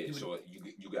 No. So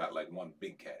you got like one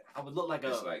big calf. I would look like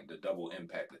it's like the double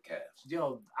impact of calves.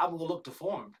 Yo, I would look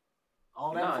deformed.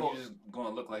 All that. Nah, you just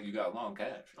gonna look like you got long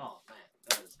calves. Oh man,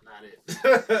 that is not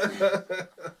it.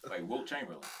 Like Wilt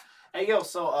Chamberlain. Hey yo,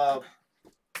 so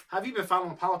have you been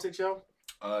following politics, yo?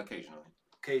 Occasionally.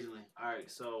 Occasionally. All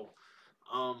right. So,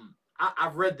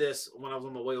 I've read this when I was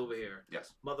on my way over here.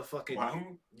 Yes.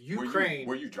 Motherfucking Ukraine.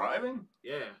 Were you driving?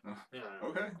 Yeah. Yeah.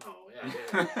 Okay. Oh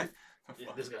yeah.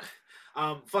 Yeah, this guy.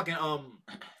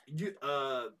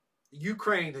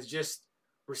 Ukraine has just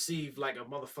received like a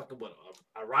motherfucking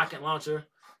a rocket launcher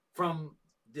from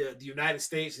the United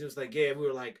States. It was like, yeah, we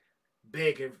were like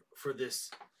begging for this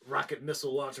rocket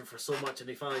missile launcher for so much, and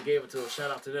they finally gave it to us.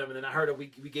 Shout out to them. And then I heard that we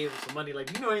gave them some money. Like,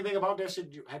 do you know anything about that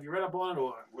shit? Have you read up on it,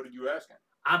 or what are you asking?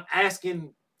 I'm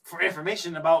asking for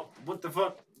information about what the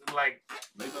fuck. Like,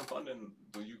 they've been funding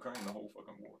the Ukraine the whole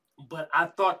fucking war. But I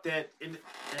thought that, and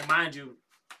mind you,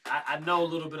 I know a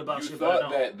little bit about shit. You thought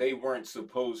that they weren't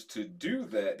supposed to do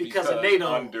that because of NATO.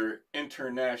 Under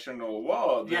international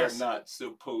law, they're not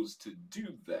supposed to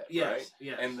do that, right?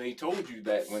 Yes. And they told you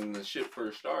that when the shit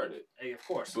first started. Hey, of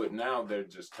course. But now they're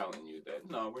just telling you that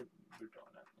no, we're doing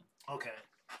that. Okay.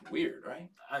 Weird, right?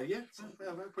 Yeah,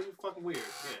 pretty fucking weird.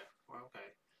 Yeah. Well, okay.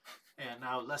 And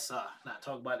now let's not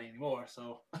talk about it anymore.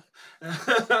 So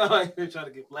they're trying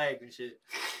to get flagged and shit.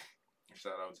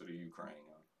 Shout out to the Ukraine.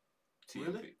 TMP.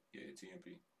 Really? Yeah,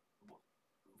 TMP.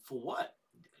 For what?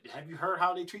 Have you heard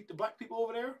how they treat the black people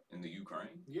over there? In the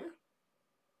Ukraine? Yeah.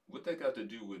 What that got to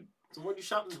do with So what you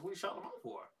shouting? What you shouting them out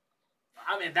for?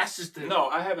 I mean, that's just the. No,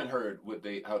 I haven't heard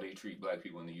how they treat black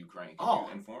people in the Ukraine. Can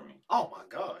you inform me? Oh my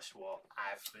gosh! Well,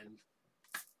 I've been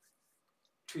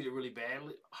treated really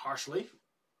badly, harshly,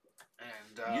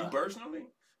 and you personally?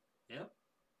 Yeah.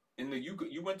 In the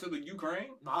you went to the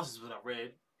Ukraine? No, this is what I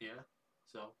read. Yeah.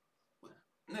 So.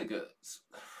 Nigga,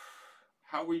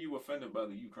 how were you offended by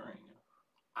the Ukraine?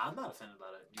 I'm not offended by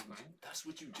the Ukraine. That's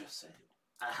what you just said.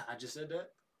 I just said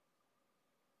that.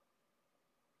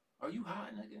 Are you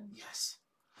hot, nigga? Yes.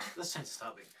 Let's change the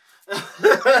topic.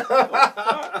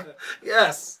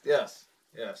 Yes,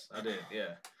 I did.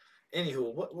 Yeah.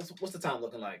 Anywho, what's the time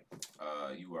looking like?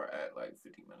 You are at like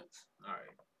 50 minutes. All right,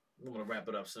 I'm gonna wrap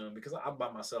it up soon because I'm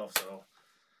by myself. So.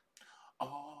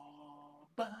 All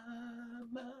by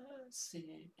myself.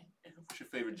 What's your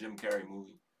favorite Jim Carrey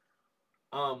movie?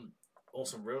 On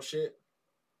some real shit,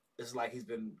 it's like he's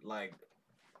been like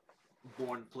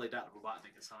born to play Dr.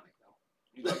 Robotnik and Sonic.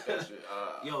 You like that shit?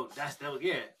 Yo, that was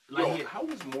yeah. Like, how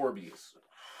was Morbius?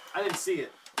 I didn't see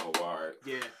it. Oh, alright.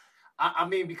 Yeah, I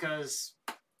mean because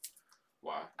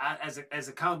why? As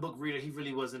a comic book reader, he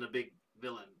really wasn't a big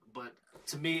villain. But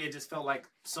to me, it just felt like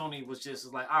Sony was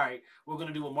just like, all right, we're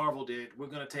gonna do what Marvel did. We're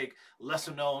gonna take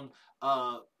lesser known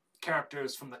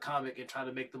characters from the comic and try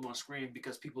to make them on screen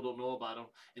because people don't know about them,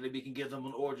 and then we can give them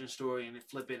an origin story and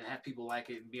flip it and have people like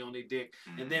it and be on their dick,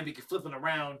 and then we can flip it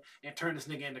around and turn this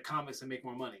nigga into comics and make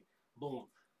more money. Boom.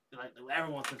 Like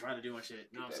everyone's been trying to do and shit.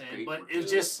 You know what I'm saying? But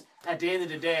it's just at the end of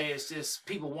the day, it's just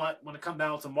people want when it comes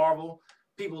down to Marvel,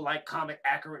 people like comic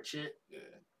accurate shit. Yeah.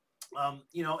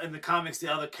 You know, in the comics, the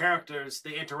other characters,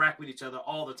 they interact with each other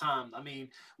all the time. I mean,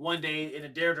 one day in a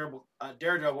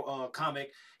Daredevil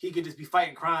comic, he could just be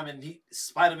fighting crime and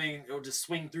Spider-Man will just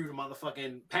swing through the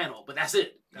motherfucking panel. But that's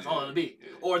it. That's all it'll be.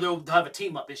 Yeah. Or they'll have a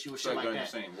team-up issue or shit like that.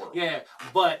 The same world. Yeah,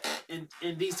 but in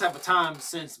these type of times,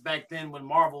 since back then when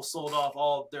Marvel sold off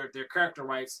all their character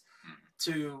rights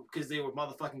because they were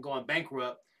motherfucking going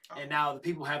bankrupt, and now the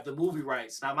people have the movie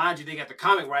rights. Now, mind you, they got the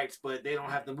comic rights, but they don't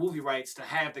have the movie rights to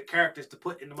have the characters to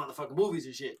put in the motherfucking movies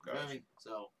and shit. You know what I mean?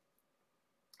 So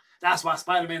that's why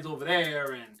Spider-Man's over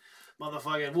there and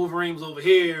motherfucking Wolverine's over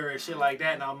here and shit like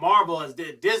that. Now, Marvel, as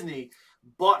Disney,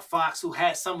 bought Fox, who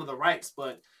had some of the rights,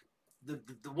 but the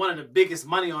one of the biggest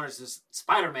money owners is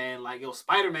Spider-Man. Like, yo,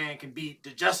 Spider-Man can beat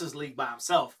the Justice League by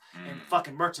himself and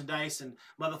fucking merchandise and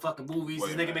motherfucking movies.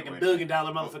 This nigga making $1 billion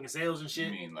motherfucking sales and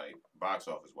shit. You mean like box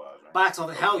office wise, right? Box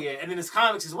office, hell yeah. And then it's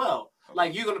comics as well. Okay.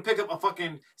 Like, you're gonna pick up a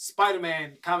fucking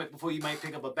Spider-Man comic before you might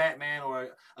pick up a Batman or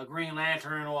a Green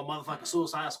Lantern or a motherfucking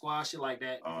Suicide Squad, shit like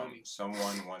that.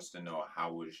 Someone wants to know,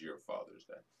 how was your Father's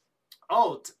Day?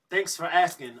 Oh, thanks for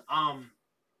asking.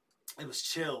 It was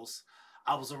chills.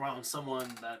 I was around someone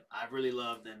that I really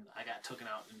loved, and I got taken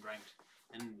out and drank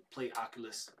and played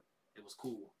Oculus. It was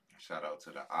cool. Shout out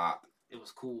to the op. It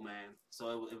was cool, man.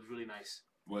 So it was really nice.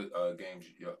 What games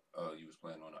you was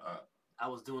playing on the op? I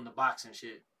was doing the boxing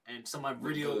shit, and somebody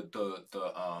video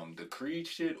the Creed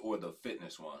shit or the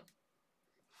fitness one.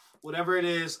 Whatever it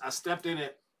is, I stepped in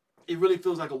it. It really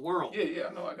feels like a world. Yeah,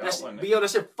 I know. I got one. Yo, that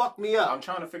shit fucked me up. I'm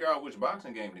trying to figure out which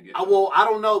boxing game to get. I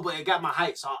don't know, but it got my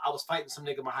height, so I was fighting some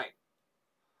nigga my height.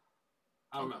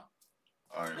 I don't know.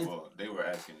 All right, well, they were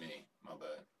asking me. My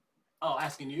bad. Oh,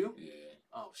 asking you? Yeah.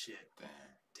 Oh, shit. Damn.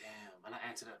 And I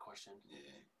answered that question.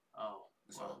 Yeah. Oh.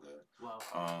 It's all good. Well.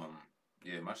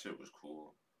 Yeah, my shit was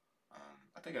cool.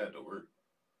 I think I had to work.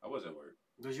 I was at work.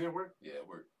 Was you at work? Yeah, at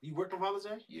work. You worked on Father's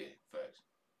Day? Yeah, facts.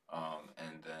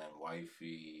 And then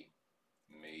wifey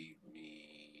made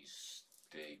me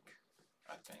steak,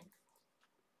 I think.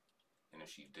 And if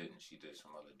she didn't, she did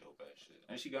some other dope ass shit.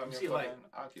 And she got me a fucking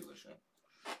Oculus shit.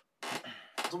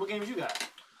 So what games you got?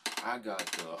 I got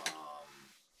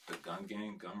the gun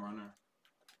game, Gun Runner.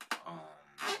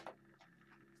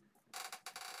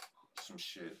 Some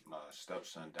shit my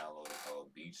stepson downloaded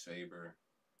called Beat Saber.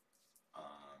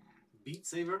 Beat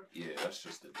Saber? Yeah, that's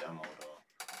just the demo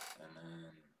though. And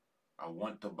then I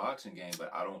want the boxing game,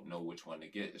 but I don't know which one to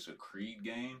get. It's a Creed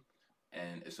game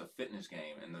and it's a fitness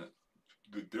game, and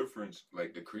the difference,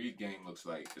 like the Creed game looks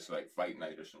like it's like Fight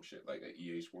Night or some shit, like an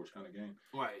EA Sports kind of game.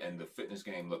 Right. And the fitness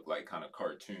game looked like kind of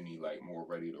cartoony, like more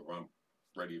ready to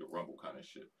rumble kind of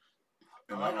shit.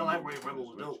 And I like Ready to Rumble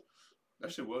was dope.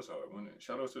 That shit was hard, wasn't it?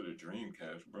 Shout out to the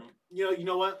Dreamcast, bro. You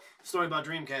know what? Story about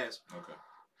Dreamcast. Okay.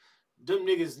 Them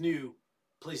niggas knew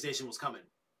PlayStation was coming.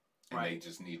 And right. They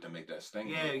just need to make that sting.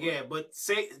 Yeah. But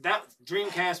that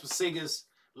Dreamcast was Sega's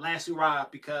last hurrah,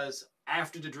 because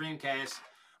after the Dreamcast,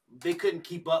 they couldn't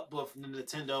keep up with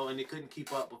Nintendo and they couldn't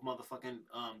keep up with motherfucking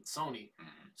Sony.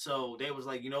 Mm-hmm. So they was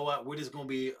like, you know what? We're just gonna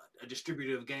be a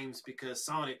distributor of games because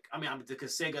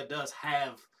because Sega does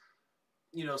have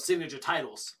signature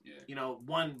titles. Yeah.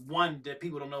 One that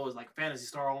people don't know is like Phantasy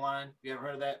Star Online. You ever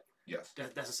heard of that? Yes.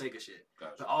 That's a Sega shit.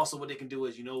 Gotcha. But also what they can do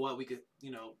is, we could,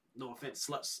 no offense,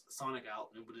 slut Sonic out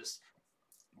and we'll just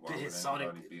put his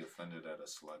Sonic. Be offended at a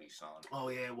slutty Sonic. Oh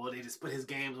yeah, well they just put his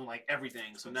games on like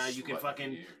everything. So now you can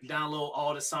fucking download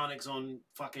all the Sonics on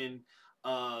fucking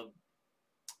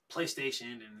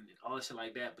PlayStation and all that shit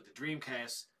like that. But the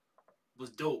Dreamcast was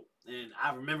dope. And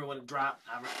I remember when it dropped,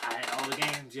 I had all the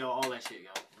games, all that shit, It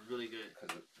was really good.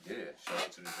 Shout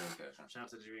out to the Dreamcast. Shout out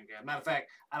to the Dreamcast. Matter of fact,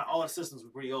 out of all the systems were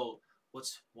pretty old.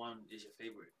 Which one is your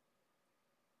favorite?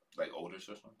 Like older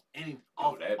system?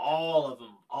 All of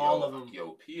them. All of them.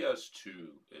 Yo,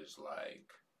 PS2 is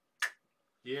like...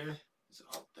 Yeah? It's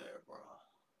up there, bro.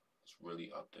 It's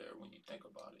really up there when you think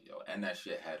about it, And that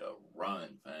shit had a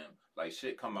run, fam. Like,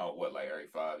 shit come out, every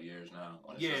 5 years now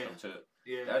on the system tip?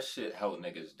 Yeah. That shit held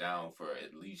niggas down for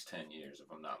at least 10 years,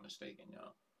 if I'm not mistaken,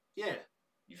 Yeah.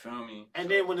 You feel me? And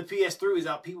then when the PS3 was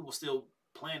out, people were still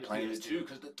playing the PS2. It too,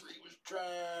 because the 3 was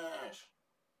trash.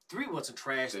 3 wasn't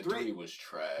trash. The 3 was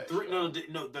trash.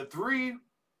 The 3,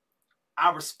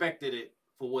 I respected it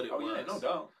for what it was. Oh, yeah, no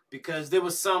doubt. Because there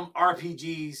was some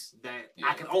RPGs that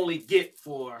I could only get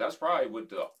for... That's probably what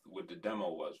the demo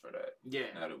was for that.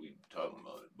 Yeah. Now that we talking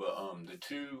about it. But the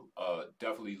 2,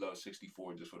 definitely love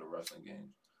 64 just for the wrestling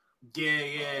games.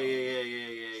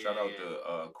 Yeah. Shout out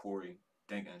to Corey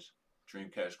Dinkins.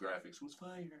 Dreamcast graphics was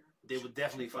fire. They were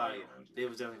definitely fire.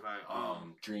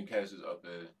 Dreamcast is up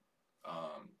there.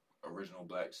 Original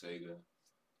Black Sega.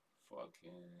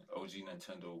 Fucking OG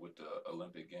Nintendo with the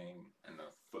Olympic game and the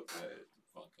footpad.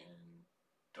 Fucking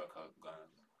Duck Hunt gun.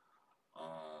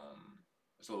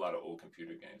 There's a lot of old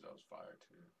computer games I was fired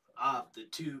to. The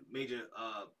 2 major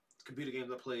computer games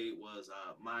I played was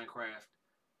Minecraft.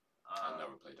 I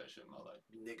never played that shit in my life.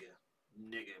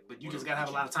 Nigga. But you just gotta have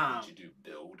a lot of time. What you do?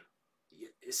 Build? Yeah,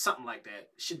 it's something like that.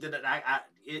 Shit that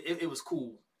it was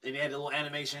cool. And they had the little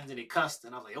animations and they cussed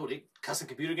and I was like, they cussing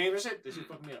computer games and shit? This shit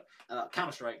fucked me up.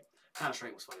 Counter-Strike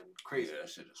was fucking crazy. Yeah, that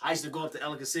shit is I used to go up to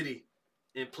Ellicott City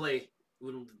and play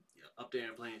with them up there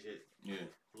and playing shit. Yeah.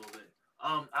 A little bit.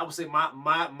 I would say my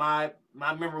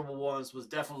memorable ones was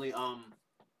definitely I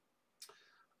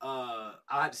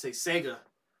had to say Sega,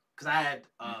 because I had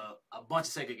a bunch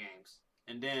of Sega games,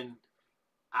 and then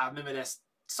I remember that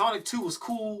Sonic 2 was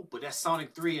cool, but that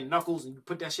Sonic 3 and Knuckles, and you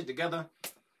put that shit together,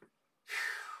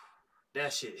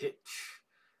 that shit hit.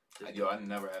 I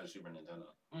never had a Super Nintendo.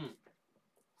 I was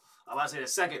about to say the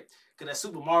second, because that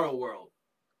Super Mario World,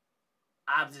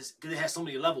 because it had so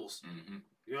many levels. Mm-hmm.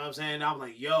 You know what I'm saying? I was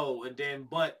like, and then,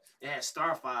 but it had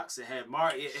Star Fox, it had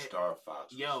Mario. Star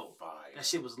Fox was fire. That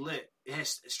shit was lit. It had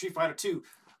Street Fighter 2.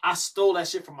 I stole that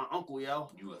shit from my uncle, yo.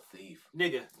 You a thief.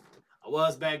 Nigga. I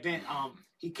was back then.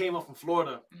 He came up from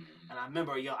Florida, and I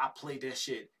remember, I played that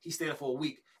shit. He stayed there for a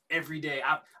week. Every day.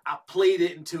 I played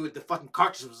it until the fucking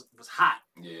cartridge was hot.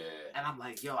 Yeah. And I'm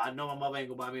like, I know my mother ain't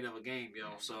gonna buy me another game,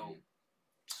 so...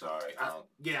 Sorry.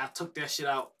 I took that shit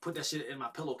out, put that shit in my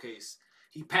pillowcase.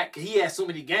 He had so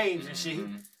many games and shit.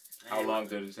 How long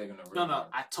did it take him to read? No.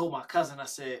 I told my cousin, I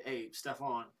said, hey,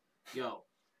 Stefan,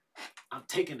 I'm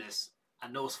taking this. I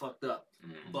know it's fucked up,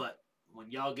 but when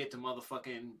y'all get to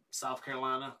motherfucking South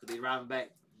Carolina, because they driving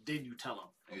back, then you tell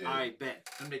them. Yeah. All right, bet.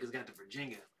 Them niggas got to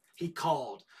Virginia. He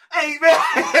called. Hey, man.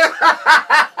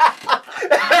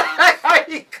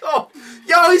 He called.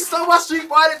 He stole my Street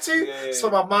Fighter 2. Yeah. So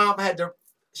my mom had to,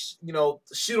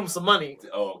 shoot him some money.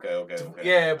 Oh, okay.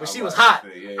 Yeah, but she was hot.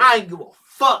 Yeah. I ain't give a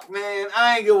fuck, man.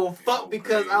 I ain't give a fuck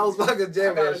because I was fucking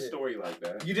jamming. I got a story like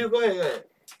that. You do? Go ahead.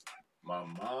 My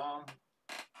mom,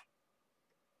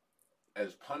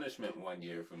 as punishment one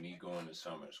year for me going to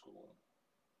summer school,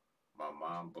 my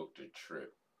mom booked a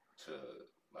trip to,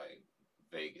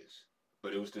 Vegas.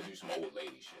 But it was to do some old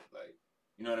lady shit.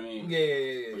 You know what I mean?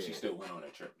 Yeah. But she still went on a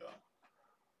trip, though.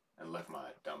 And left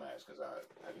my dumb ass because I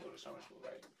had to go to summer school,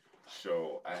 right?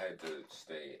 So I had to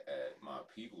stay at my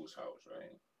people's house,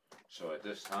 right? So at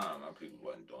this time, my people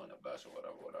wasn't doing the best or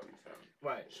whatever, you feel me?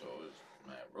 Right. So it was,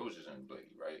 Roses and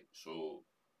Blakey, right? So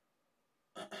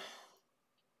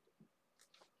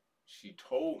she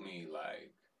told me,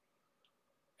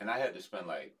 and I had to spend,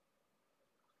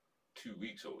 2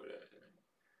 weeks over there.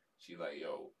 She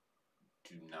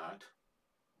do not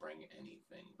bring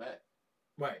anything back.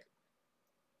 Right.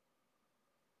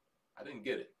 I didn't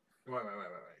get it. Right.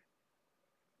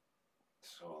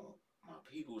 So my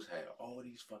peoples had all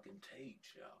these fucking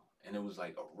tapes, and it was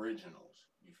originals.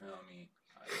 You feel me?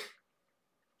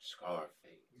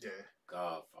 Scarface. Yeah.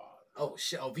 Godfather. Oh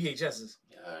shit! Oh, VHSs.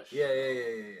 Yes.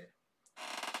 Yeah.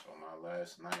 So my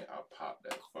last night, I popped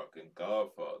that fucking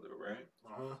Godfather, right?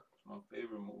 Uh-huh. It's my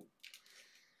favorite movie.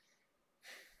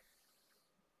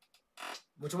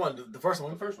 Which one? The first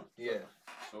one? The first one. Yeah.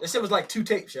 So that shit was like 2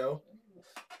 tapes, yo.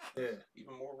 Yeah.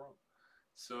 Even more wrong.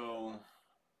 So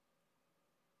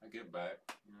I get back.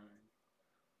 You know,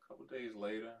 a couple days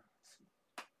later.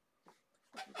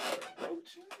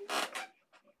 Roach.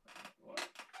 What?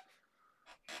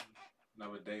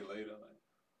 Another day later, like,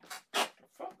 the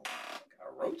fuck? Got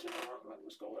a roach in the room? Like,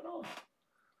 what's going on?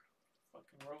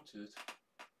 Fucking roaches.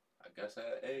 I guess I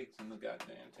had eggs in the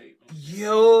goddamn tape.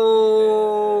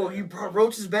 Yo, you brought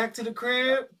roaches back to the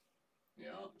crib?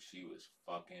 Yeah, she was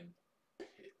fucking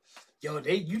pissed. Yo,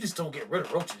 you just don't get rid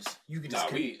of roaches. You can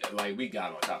just we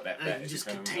got on top of that. You just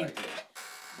contain it.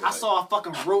 But I saw a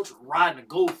fucking roach riding a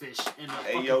goldfish in the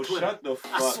fucking Twitter. Shut the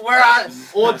fuck I swear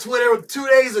on Twitter 2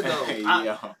 days ago. Hey,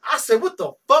 I said, what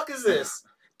the fuck is this?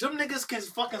 Them niggas can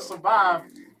fucking survive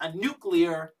a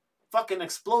nuclear fucking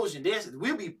explosion.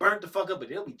 We'll be burnt the fuck up, but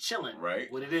they'll be chilling. Right.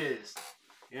 What it is.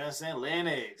 You know what I'm saying? Laying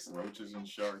eggs. Roaches and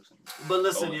sharks. But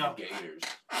listen, yo. Gators.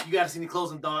 You got to see any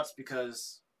closing thoughts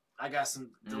because I got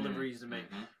some deliveries to make.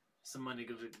 Some money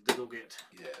to go get.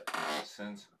 Yeah.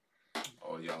 Since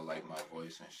all y'all like my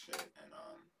voice and shit, and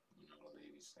you know, the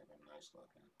ladies think I'm nice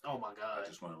looking. Oh my god! I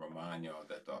just want to remind y'all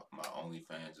that my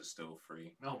OnlyFans is still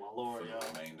free. Oh my lord, for the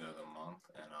remainder of the month,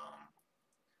 and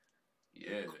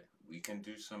yeah, we can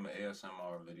do some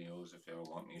ASMR videos if y'all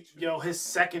want me to. Yo, his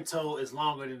second toe is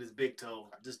longer than his big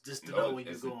toe. Just to know when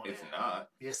you're going. It's not.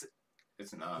 Yes,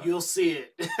 it's not. You'll see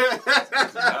it.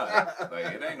 It's not. Like,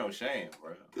 it ain't no shame,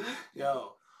 bro.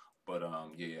 Yo. But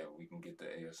yeah, we can get the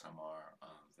ASMR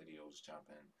videos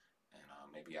jumping, and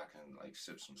maybe I can like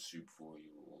sip some soup for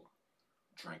you or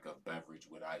drink a beverage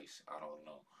with ice. I don't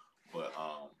know, but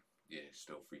yeah,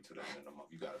 still free to the end of the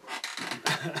month. You gotta go.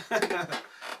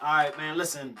 All right, man.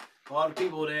 Listen, for all the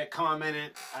people that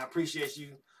commented, I appreciate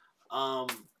you.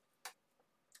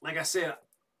 Like I said,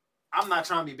 I'm not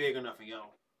trying to be big or nothing,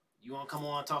 yo. You wanna come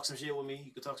on, talk some shit with me?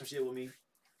 You can talk some shit with me.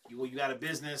 You got a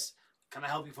business? Can I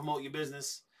help you promote your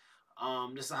business?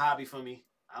 This is a hobby for me.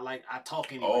 I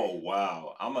talk anyway. Oh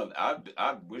wow, I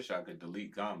wish I could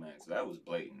delete comments. That was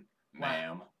blatant,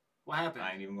 ma'am. What happened?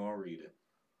 I ain't even gonna read it.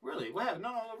 Really? What happened?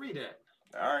 No, read that.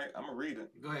 All right, I'm gonna read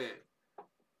it. Go ahead.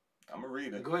 I'm gonna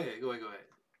read it. Go ahead.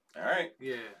 All right.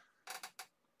 Yeah.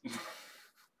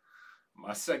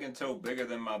 My second toe bigger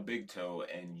than my big toe,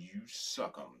 and you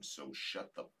suck 'em. So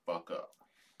shut the fuck up.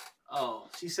 Oh,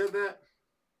 she said that.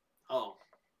 Oh.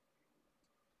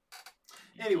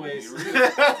 Anyways.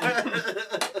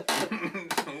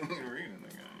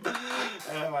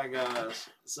 Oh my gosh.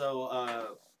 So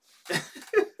oh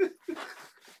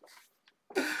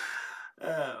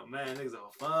man, niggas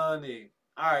are funny.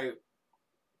 Alright.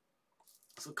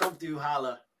 So come through,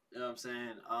 holla. You know what I'm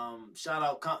saying? Shout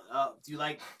out do you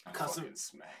like custom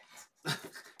smacked.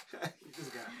 This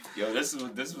guy. Yo, this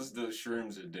was the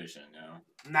Shrooms edition, yo.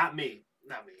 Not me.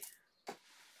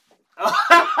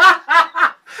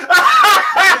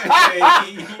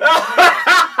 Hey,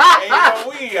 yo,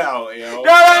 we out, yo.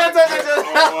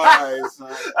 Alright,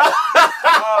 son.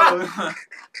 Oh,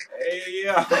 hey,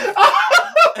 yo.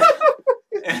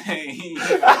 Hey, yo.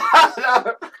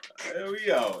 Here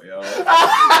we out, yo.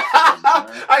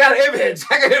 I got an image.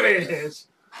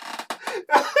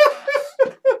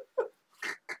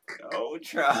 Yo,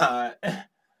 try.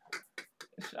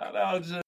 Shout out to